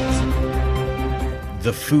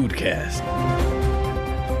 The food cast.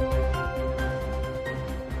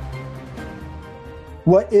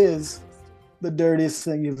 What is the dirtiest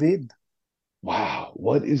thing you've eaten? Wow,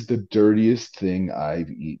 what is the dirtiest thing I've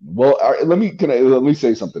eaten? Well, all right, let me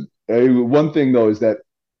say something. One thing though is that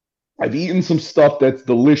I've eaten some stuff that's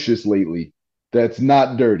delicious lately. That's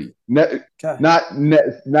not dirty, Okay.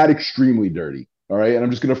 not extremely dirty. All right, and I'm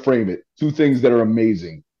just gonna frame it. Two things that are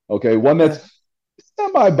amazing. Okay, one that's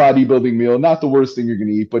semi bodybuilding meal, not the worst thing you're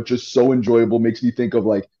gonna eat, but just so enjoyable. Makes me think of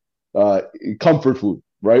like comfort food,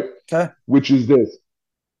 right? Okay. Which is this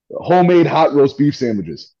homemade hot roast beef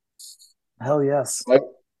sandwiches. Hell yes.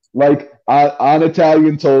 Like on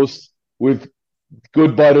Italian toast with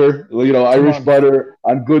good butter, Irish on. butter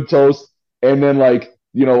on good toast, and then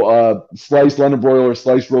sliced London broil or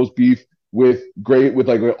sliced roast beef with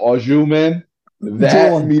like au jus, man.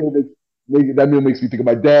 That meal makes me think of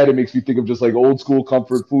my dad. It makes me think of just like old school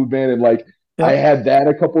comfort food, man. And like I had that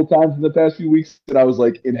a couple of times in the past few weeks, and I was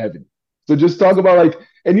like in heaven. So just talk about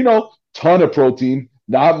ton of protein,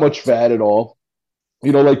 not much fat at all.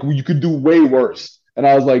 Like you could do way worse. And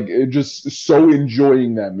I was like, just so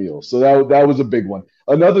enjoying that meal. So that was a big one.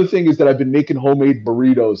 Another thing is that I've been making homemade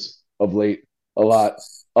burritos of late a lot,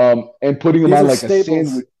 and putting them These on are like staples. a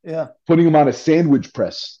sandwich, Yeah. putting them on a sandwich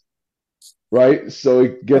press, right? So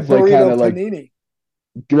it gets A like burrito kind of like panini.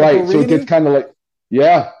 right. So it Pepperini? gets kind of like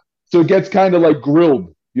yeah. So it gets kind of like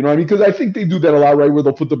grilled. You know what I mean? Because I think they do that a lot, right? Where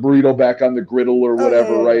they'll put the burrito back on the griddle or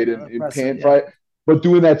whatever, right? And Press pan it, fry it. But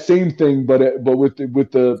doing that same thing, but with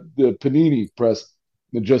the panini press,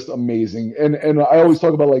 they're just amazing. And I always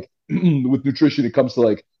talk about like with nutrition, it comes to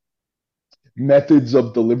like methods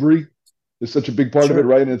of delivery is such a big part of it,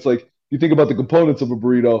 right? And it's like you think about the components of a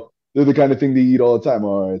burrito, they're the kind of thing they eat all the time.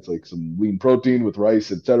 All right, it's like some lean protein with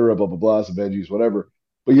rice, etc., blah blah blah, some veggies, whatever.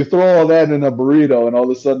 But you throw all that in a burrito, and all of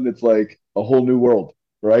a sudden it's like a whole new world,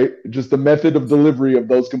 right? Just the method of delivery of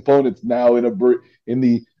those components now in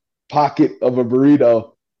the pocket of a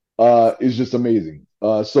burrito is just amazing.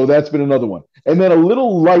 So that's been another one. And then a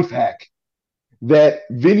little life hack that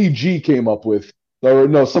Vinny G came up with, or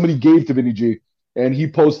no, somebody gave to Vinny G, and he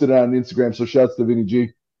posted it on Instagram. So shouts to Vinny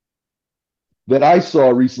G. That I saw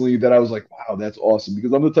recently that I was like, wow, that's awesome.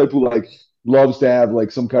 Because I'm the type who like loves to have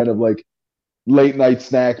like some kind of like late night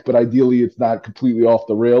snack, but ideally it's not completely off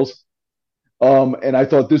the rails. And I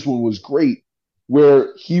thought this one was great,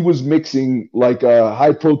 where he was mixing like a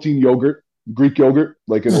high protein yogurt, Greek yogurt,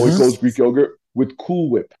 like an Oikos Greek yogurt, with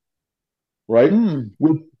Cool Whip, right? If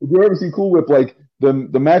you ever see Cool Whip, like the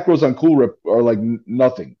macros on Cool Whip are like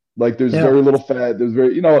nothing. Like there's very little fat. There's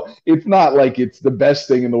it's not like it's the best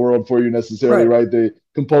thing in the world for you necessarily, right? The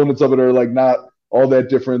components of it are like not all that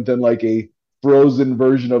different than like a frozen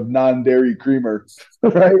version of non-dairy creamer,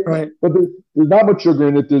 right? Right. But there's not much sugar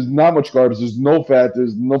in it. There's not much carbs. There's no fat.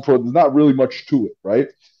 There's no protein. There's not really much to it, right?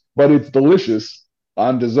 But it's delicious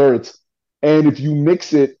on desserts. And if you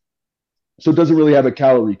mix it, so it doesn't really have a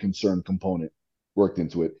calorie concern component worked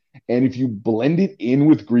into it. And if you blend it in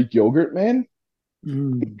with Greek yogurt, man,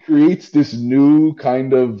 it creates this new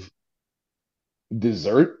kind of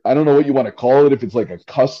dessert. I don't know what you want to call it, if it's like a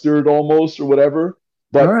custard almost or whatever,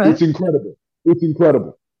 but All right. it's incredible. It's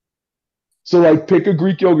incredible. So like pick a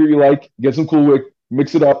Greek yogurt you like, get some Cool Whip,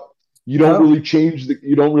 mix it up. You don't really change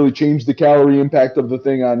the calorie impact of the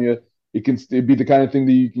thing on you. It'd be the kind of thing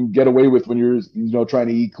that you can get away with when you're trying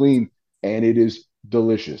to eat clean, and it is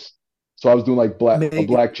delicious. So I was doing like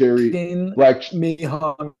black cherry, me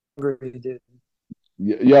hungry, dude.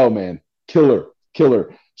 Yo, man, killer.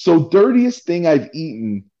 So dirtiest thing I've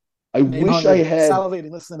eaten. I wish I had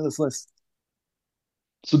salivating listening to this list.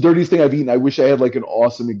 So dirtiest thing I've eaten. I wish I had like an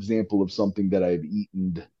awesome example of something that I've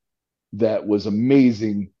eaten that was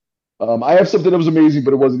amazing. I have something that was amazing,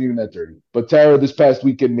 but it wasn't even that dirty. But Tara this past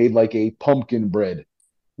weekend made like a pumpkin bread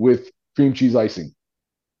with cream cheese icing,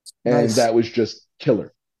 and Nice. that was just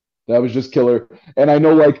killer. And I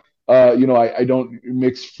know like I don't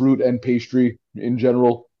mix fruit and pastry in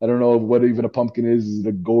general. I don't know what even a pumpkin is. Is it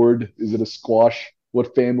a gourd? Is it a squash?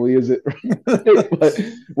 What family is it? But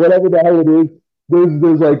whatever the hell it is,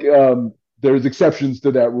 there's like there's exceptions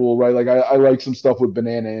to that rule, right? Like I like some stuff with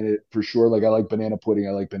banana in it for sure. Like I like banana pudding,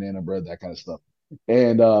 I like banana bread, that kind of stuff.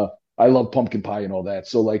 And I love pumpkin pie and all that.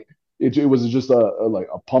 So like it was just like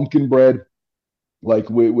a pumpkin bread, like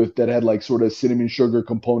with that had like sort of cinnamon sugar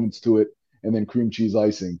components to it, and then cream cheese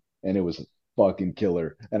icing, and it was fucking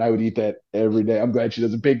killer. And I would eat that every day. I'm glad she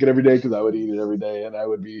doesn't bake it every day, because I would eat it every day, and I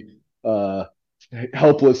would be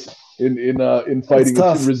helpless in fighting it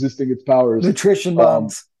and resisting its powers. Nutrition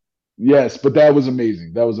bombs. Yes, but that was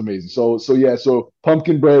amazing. So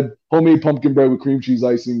pumpkin bread, homemade pumpkin bread with cream cheese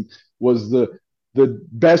icing was the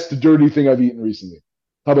best dirty thing I've eaten recently.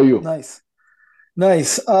 How about you? Nice.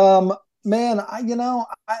 Man, I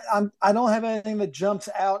don't have anything that jumps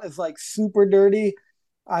out as like super dirty.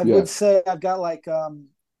 I would say I've got like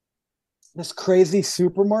this crazy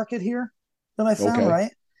supermarket here that I found,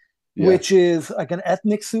 right? Yeah. Which is like an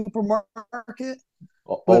ethnic supermarket,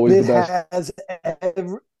 always but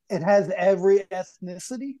it has every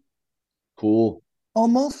ethnicity. Cool.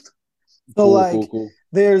 Almost. So cool.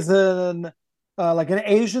 There's an like an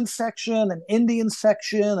Asian section, an Indian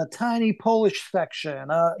section, a tiny Polish section.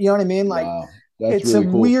 You know what I mean? Like, wow. It's really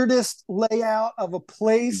the weirdest layout of a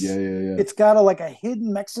place. Yeah. It's got a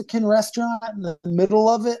hidden Mexican restaurant in the middle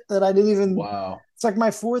of it that I didn't even. Wow. It's like my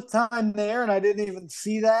fourth time there, and I didn't even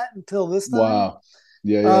see that until this time. Wow.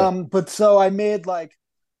 Yeah. But so I made like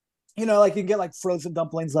you can get like frozen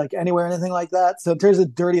dumplings like anywhere, anything like that. So in terms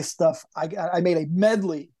of dirtiest stuff, I made a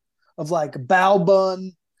medley of like bao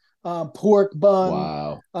bun, pork bun.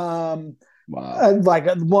 Wow. And like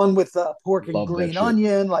one with pork and green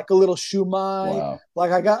onion, like a little shumai. Wow.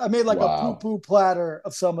 Like I made like a poo-poo platter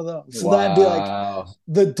of some of those. So that'd be like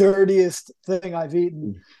the dirtiest thing I've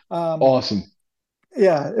eaten. Awesome.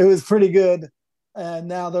 Yeah, it was pretty good. And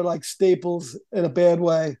now they're like staples in a bad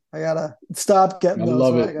way. I gotta stop getting those. I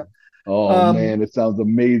love it. Oh man, it sounds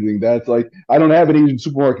amazing. That's like, I don't have an Asian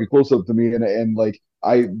supermarket close up to me, and like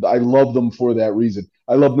I love them for that reason.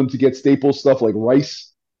 I love them to get staple stuff like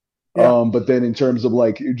rice. Yeah. But then in terms of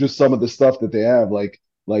like just some of the stuff that they have, like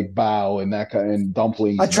bao and that kind, and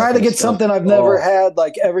dumplings. I try to get something I've never had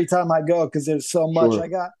like every time I go, because there's so much. Sure. I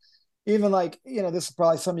got even like this is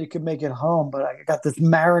probably something you could make at home, but I got this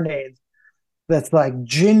marinade that's like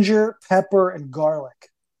ginger, pepper, and garlic.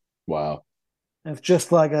 Wow. And it's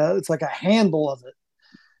just like it's like a handle of it,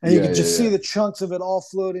 and you can just see the chunks of it all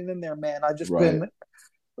floating in there, man. I've just been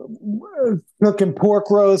cooking pork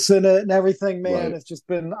roasts in it and everything, man. Right. It's just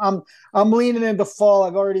been I'm leaning into fall.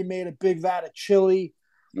 I've already made a big vat of chili.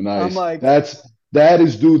 Nice. I'm like, that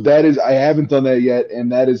is I haven't done that yet,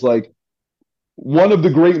 and that is like one of the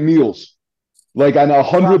great meals. Like on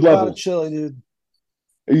 100 levels. Chili,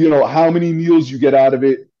 dude. How many meals you get out of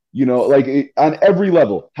it. Like on every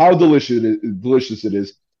level, how delicious it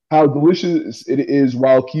is, how delicious it is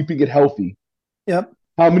while keeping it healthy. Yep.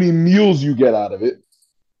 How many meals you get out of it.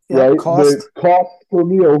 Right, the cost per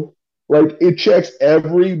meal, like it checks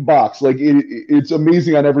every box. Like it's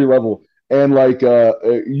amazing on every level. And like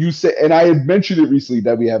you said, and I had mentioned it recently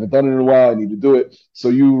that we haven't done it in a while. I need to do it. So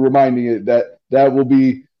you reminding it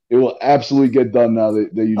it will absolutely get done now that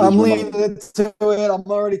you just. I'm leaning into it. I'm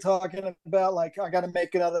already talking about like I got to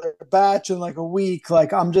make another batch in like a week.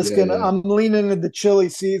 Like I'm just I'm leaning into the chili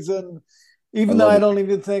season, even though I don't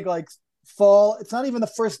even think like fall. It's not even the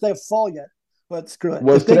first day of fall yet, but screw it.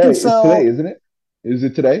 Well, If it's they today. can It's today, sell, isn't it? Is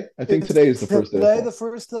it today? I think is today is the first day of today the fall.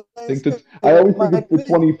 first day I of think that I always it think it's might the be.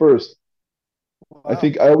 21st.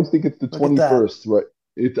 Wow, I always think it's the look at that. 21st, right?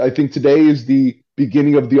 I think today is the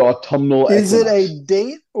beginning of the autumnal Is it a equinox.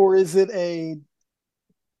 date or is it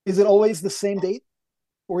always the same date?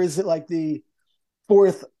 Or is it like the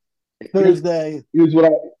fourth Here's, Thursday? here's what I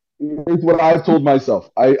here's what I've told myself.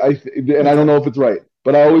 And I don't Okay. know if it's right,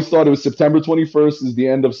 but I always thought it was September 21st is the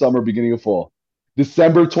end of summer, beginning of fall.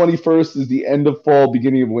 December 21st is the end of fall,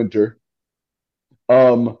 beginning of winter.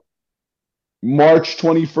 Um, March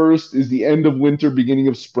 21st is the end of winter, beginning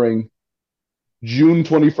of spring. June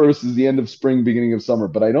 21st is the end of spring, beginning of summer,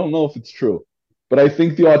 but I don't know if it's true. But I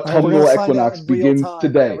think the All right, we're gonna autumnal find out equinox in real begins time,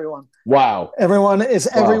 today. everyone. Wow. Wow.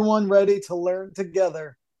 Everyone ready to learn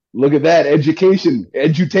together? Look at that. Education,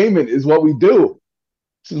 edutainment is what we do.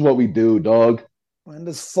 This is what we do, dog. When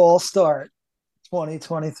does fall start?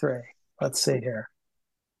 2023. Let's see here.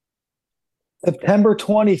 September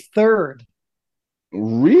 23rd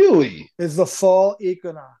Really? is the fall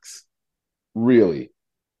equinox. Really?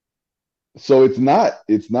 So it's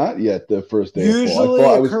not yet the first day of fall. I Usually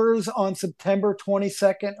thought I was occurs on September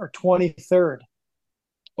 22nd or 23rd.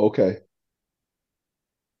 okay.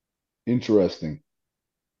 Interesting.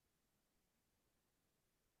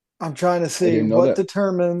 I'm trying to I see didn't know what that.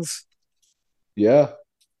 determines Yeah.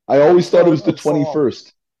 I always thought it start was the of fall.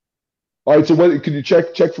 21st. All right, so what could you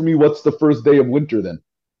check for me what's the first day of winter then?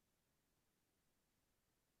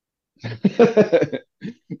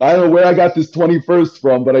 I don't know where I got this 21st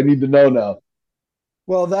from, but I need to know now.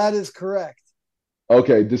 Well, that is correct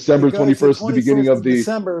Okay, December because the 21st is the beginning 21st of of the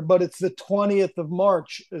December, but it's the 20th of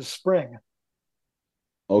March is spring.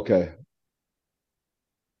 okay.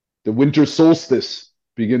 The winter solstice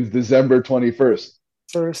begins December 21st.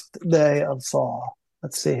 First day of fall.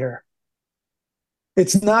 Let's see here.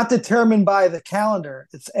 It's not determined by the calendar,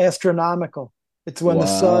 it's astronomical. It's when the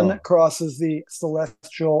sun Wow. crosses the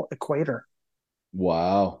celestial equator,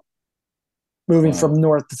 Wow. moving from Wow.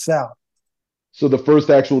 north to south. So the first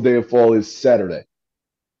actual day of fall is Saturday.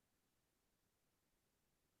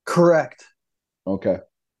 Correct. Okay.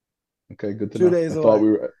 Okay, good to Two know. days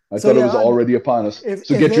away. I So thought it was yeah, already upon us. So if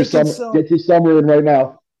they can get sell, your summer in right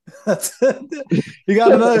now. you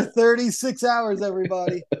got another 36 hours,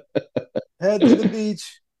 everybody. Head to the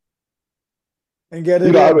beach and get You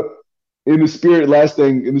it know, in. in the spirit, last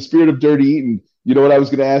thing, in the spirit of dirty eating, you know what I was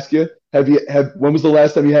going to ask you? When was the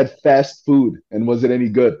last time you had fast food and was it any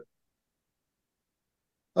good?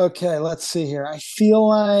 Okay, let's see here. I feel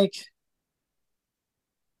like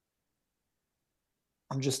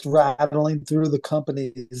I'm just rattling through the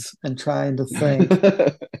companies and trying to think.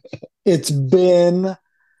 It's been a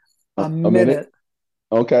A minute? minute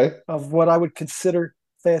Okay. of what I would consider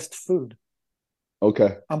fast food.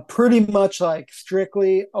 Okay. I'm pretty much like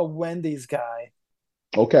strictly a Wendy's guy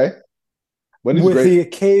Okay. Wendy's with great. the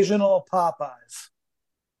occasional Popeyes.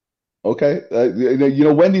 Okay. You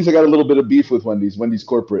know, Wendy's, I got a little bit of beef with Wendy's, Wendy's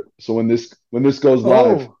corporate. So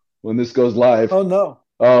Oh, when this goes live, oh no.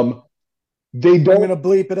 um, they I'm don't, going to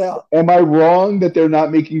bleep it out. am I wrong that they're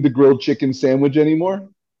not making the grilled chicken sandwich anymore?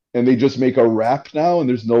 And they just make a wrap now and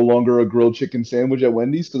there's no longer a grilled chicken sandwich at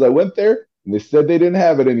Wendy's? Because I went there and they said they didn't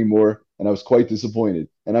have it anymore. And I was quite disappointed.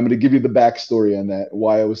 And I'm going to give you the backstory on that,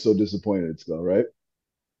 why I was so disappointed, Skull, right?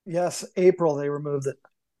 Yes, April they removed it.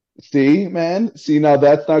 See, man. See, now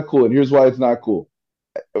that's not cool. And here's why it's not cool.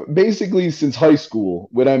 Basically, since high school,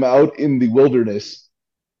 when I'm out in the wilderness,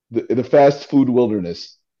 the fast food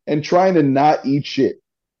wilderness, and trying to not eat shit,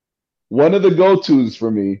 one of the go-tos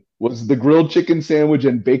for me was the grilled chicken sandwich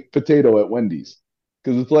and baked potato at Wendy's.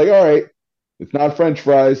 Because it's like, all right, it's not French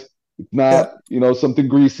fries, it's not, Yep. something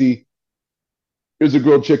greasy. Here's a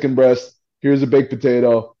grilled chicken breast, here's a baked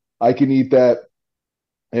potato. I can eat that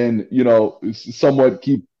and, somewhat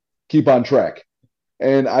keep on track.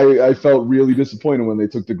 And I felt really disappointed when they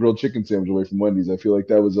took the grilled chicken sandwich away from Wendy's. I feel like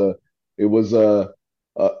it was a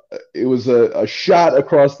a shot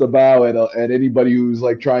across the bow at anybody who's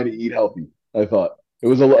like trying to eat healthy. I thought it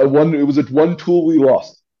was a one tool we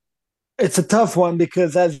lost. It's a tough one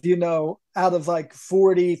because, as you know, out of like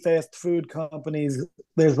 40 fast food companies,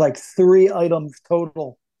 there's like 3 items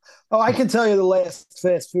total. Oh, I can tell you the last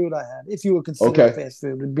fast food I had, if you would consider it Okay, fast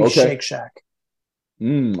food, would be okay, Shake Shack.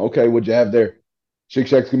 okay. What'd you have there? Shake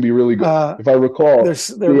Shack's can be really good. Uh, If I recall,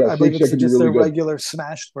 yeah, I believe Shake it's Shack can be just really their good. regular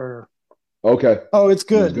smashed burger. Okay, Oh, it's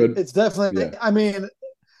it was good. good. It's definitely, Yeah, I mean,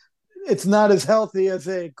 it's not as healthy as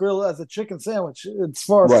a chicken sandwich. It's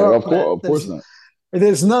far right. from it. Of course not.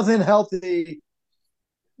 There's nothing healthy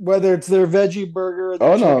whether it's their veggie burger or their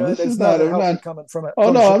Oh no, chicken, this is it's not. not I'm healthy not. coming from it Oh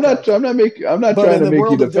from no, I'm not. Chicago. I'm not making. I'm not But trying in to the make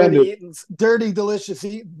you world of defend dirty it. eatings, dirty delicious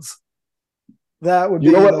eatings, that would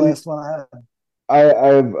You be know the what? last one I had. I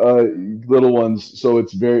have little ones, so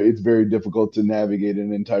it's very difficult to navigate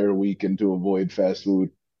an entire week and to avoid fast food.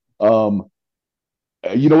 Um,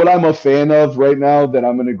 you know what I'm a fan of right now that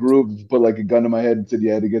I'm in a group, put like a gun to my head and said,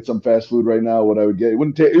 yeah, to get some fast food right now, what I would get.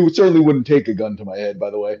 Certainly wouldn't take a gun to my head, by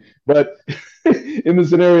the way. But in the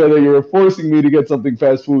scenario that you're forcing me to get something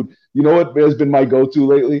fast food, you know what has been my go-to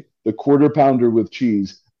lately? The quarter pounder with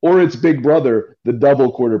cheese, or its big brother, the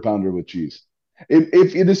double quarter pounder with cheese. It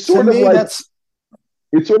is To sort of me, like that's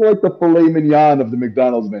it's sort of like the filet mignon of the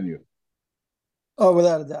McDonald's menu.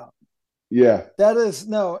 without a doubt. Yeah. That is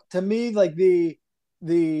no to me like the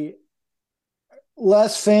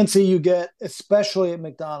less fancy you get, especially at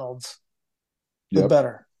McDonald's, the Yep.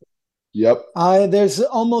 better. Yep. There's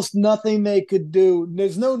almost nothing they could do.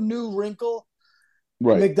 There's no new wrinkle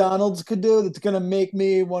Right. McDonald's could do that's going to make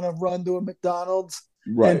me want to run to a McDonald's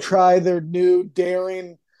and Right. try their new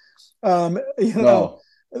daring, you know, No.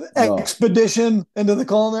 No. expedition into the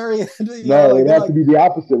culinary. No, Like it'd they're have to like, be the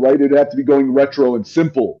opposite, right? It'd have to be going retro and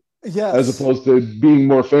simple as yes, opposed to being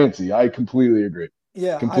more fancy. I completely agree.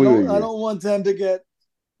 yeah. Completely I agree. don't want them to get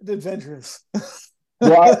adventurous.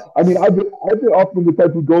 Well, I mean, I've been often the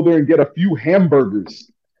type who go there and get a few hamburgers.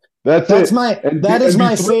 That's That's it, my and that is be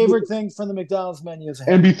my thrilled with favorite thing from the McDonald's menu is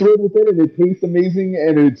and be hamburger. thrilled with it, and it tastes amazing,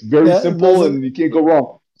 and it's very Yeah, it simple, doesn't. and you can't go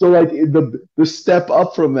wrong. So, like the step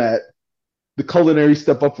up from that, the culinary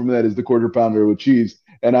step up from that is the quarter pounder with cheese,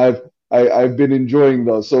 and I've been enjoying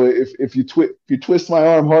those. So if you twist my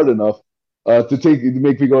arm hard enough to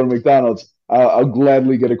make me go to McDonald's, I'll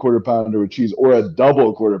gladly get a quarter pounder with cheese or a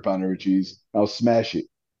double quarter pounder with cheese. I'll smash it.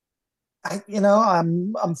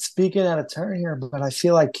 I'm speaking out of turn here, but I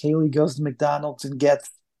feel like Kaylee goes to McDonald's and gets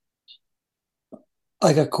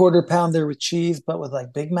like a quarter pounder with cheese, but with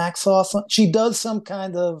like Big Mac sauce. She does some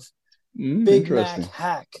kind of Big Mac Interesting.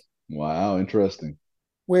 hack Wow, interesting.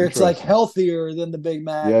 where it's like Interesting. healthier than the Big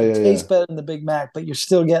Mac. Yeah, It yeah, tastes yeah. better than the Big Mac, but you're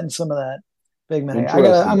still getting some of that Big Mac. I'm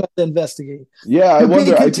Interesting. gonna investigate. Yeah, I To be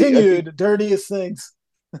wonder. I think continued, dirtiest things.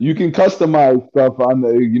 you can customize stuff on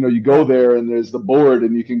you go Yeah. there and there's the board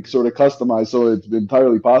and you can sort of customize. So it's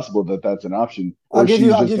entirely possible that that's an option, I'll give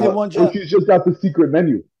you one or job. she's just got the secret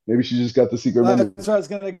menu. Maybe she just got the secret menu. That's where I was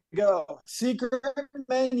gonna go. Secret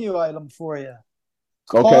menu item for you.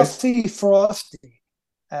 Okay, Coffee Frosty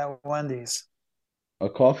at Wendy's. a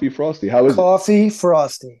coffee frosty. How is it? Coffee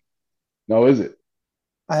Frosty. No, is it?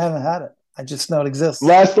 I haven't had it. I just know it exists.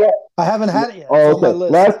 Last thought. I haven't had it yet. It's Oh, on my okay.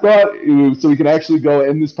 list. Last thought, so we can actually go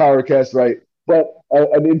end this PowerCast right. But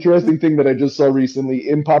an interesting thing that I just saw recently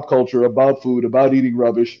in pop culture about food, about eating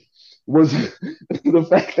rubbish, was the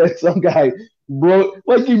fact that some guy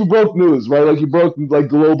he broke news, right? Like he broke like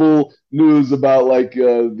global news about like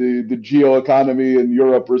the geo economy in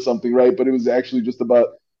Europe or something, right? But it was actually just about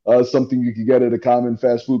something you could get at a common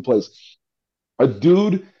fast food place. A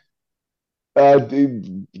dude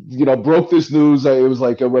broke this news. It was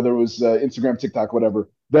like whether it was Instagram, TikTok, whatever,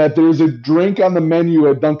 that there's a drink on the menu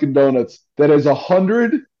at Dunkin' Donuts that has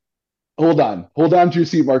 100. Hold on to your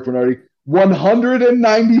seat, Mark Bernardi.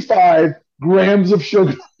 195 grams of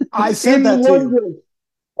sugar I sent in that to one you. drink.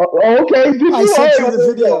 Okay, did I you? sent you All right, the there you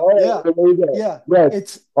go. video. All right, Yeah. there you go. Yeah. Yes,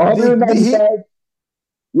 It's 195.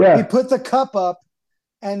 he Yeah, put the cup up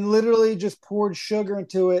and literally just poured sugar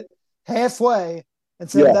into it halfway and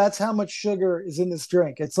said yeah. that's how much sugar is in this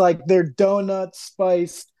drink. It's like they're donuts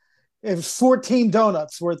spiced. It was 14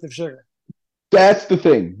 donuts worth of sugar. That's the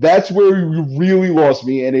thing. That's where you really lost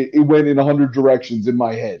me, and it went in 100 directions in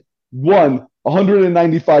my head.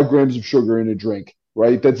 195 grams of sugar in a drink,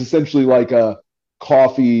 right? That's essentially like a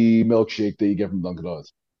coffee milkshake that you get from Dunkin'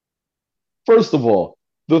 Donuts. First of all,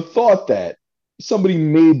 the thought that somebody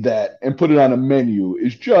made that and put it on a menu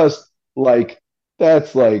is just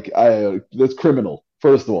that's that's criminal.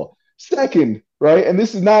 First of all, second, right? And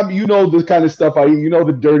this is not the kind of stuff I eat.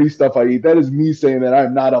 The dirty stuff I eat. That is me saying that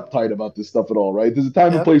I'm not uptight about this stuff at all, right? There's a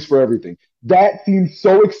time and Yep. place for everything. That seems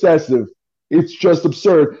so excessive. It's just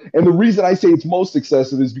absurd. And the reason I say it's most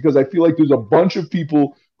excessive is because I feel like there's a bunch of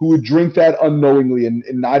people who would drink that unknowingly and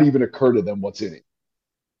not even occur to them what's in it.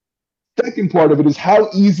 Second part of it is how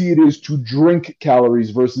easy it is to drink calories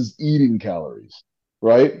versus eating calories,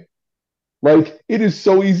 right? Like it is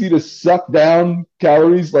so easy to suck down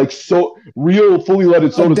calories. Like so, real fully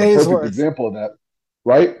leaded soda is a day's perfect worth. example of that,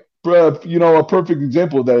 right? A perfect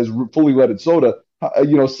example of that is fully leaded soda.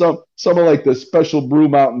 Some of like the special brew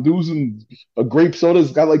Mountain Dews and a grape soda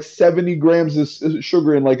has got like 70 grams of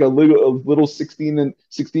sugar in like a little 16 and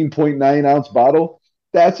 16.9 ounce bottle.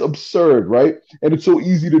 That's absurd, right? And it's so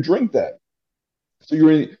easy to drink that. So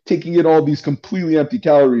you're taking in all these completely empty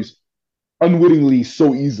calories unwittingly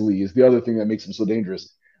so easily is the other thing that makes them so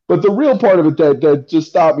dangerous. But the real part of it that just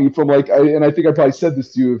stopped me from like, and I think I probably said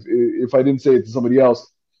this to you if I didn't say it to somebody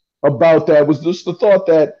else about that was just the thought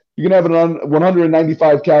that you can have an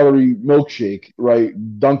 195 calorie milkshake, right?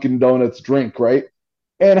 Dunkin' Donuts drink, right?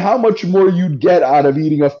 And how much more you'd get out of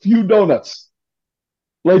eating a few donuts,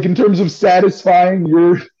 like in terms of satisfying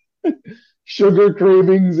your sugar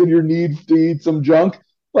cravings and your need to eat some junk.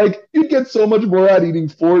 Like you'd get so much more out eating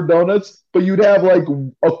 4 donuts, but you'd have like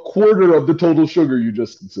a quarter of the total sugar you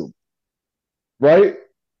just consumed, right?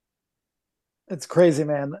 It's crazy,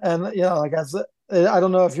 man. And like I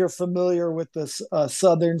don't know if you're familiar with this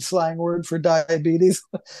Southern slang word for diabetes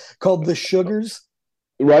called the sugars.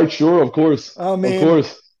 Right, sure, of course. I Of mean,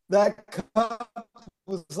 course. that cup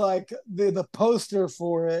was like the poster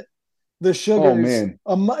for it. The Oh sugars, man.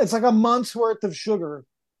 it's like a month's worth of sugar,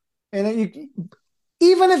 and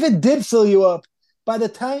even if it did fill you up, by the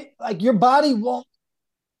time like your body won't,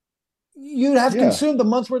 you'd have Yeah. consumed a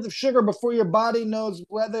month's worth of sugar before your body knows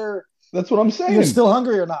whether That's what I'm you're saying. still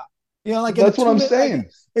hungry or not. Like in That's what I'm 2 minute, saying.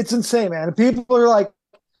 it's insane, man. And people are like,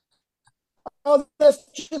 "Oh, that's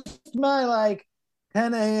just my like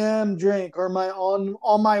 10 a.m. drink or my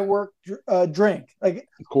on my work drink, like,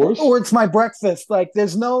 Of course. or it's my breakfast." Like,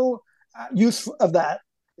 there's no use of that.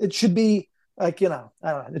 It should be like, I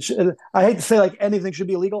don't know. I hate to say like anything should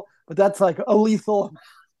be illegal, but that's like a lethal.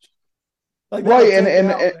 Like Right, take it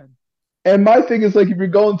out, man. and my thing is like if you're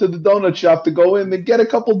going to the donut shop to go in, then get a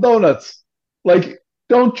couple donuts. Like,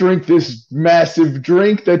 don't drink this massive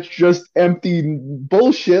drink that's just empty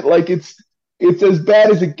bullshit. Like it's as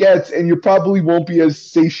bad as it gets, and you probably won't be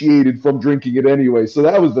as satiated from drinking it anyway. So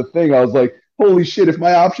that was the thing. I was like, holy shit, if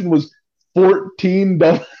my option was 14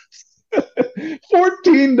 donuts,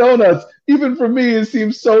 14 donuts, even for me, it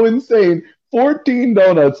seems so insane. 14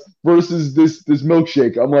 donuts versus this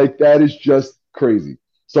milkshake. I'm like, that is just crazy.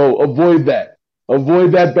 So avoid that.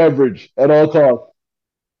 Avoid that beverage at all costs.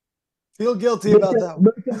 Feel guilty about that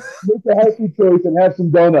one. Make a healthy choice and have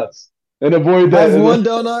some donuts and avoid that. Have one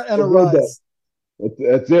donut and a Avoid that. rice.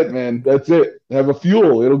 That's it, man. That's it. Have a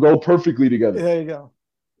fuel. It'll go perfectly together. There you go.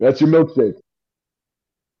 That's your milkshake.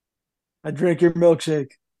 I drink your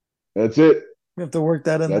milkshake. That's it. We have to work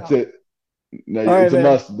that in. That's now. it. No, All it's right, a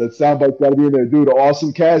man. must. That soundbite's got to be in there, dude.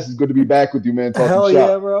 Awesome Kast. It's good to be back with you, man. Talking Hell shop.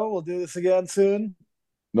 yeah, bro. We'll do this again soon.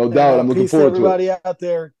 No doubt. I'm looking Peace forward to to it. everybody out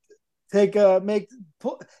there. Hit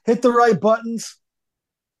the right buttons.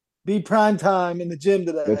 Be prime time in the gym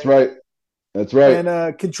today. That's right. That's right.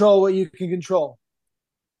 And control what you can control.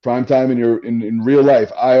 Prime time in your in real life,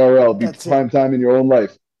 IRL. Be That's prime time in your own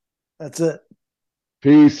life. That's it.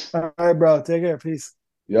 Peace. All right, bro. Take care. Peace.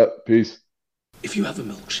 Yep. Peace. If you have a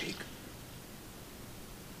milkshake,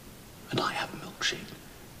 and I have a milkshake,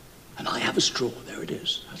 and I have a straw, there it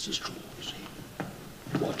is. That's a straw, you see.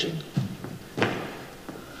 Watching.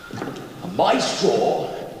 And my straw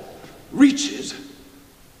reaches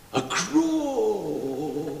across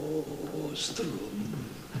the room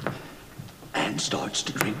and starts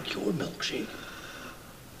to drink your milkshake.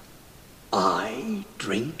 I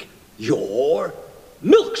drink your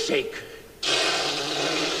milkshake.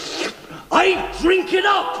 I drink it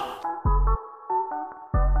up.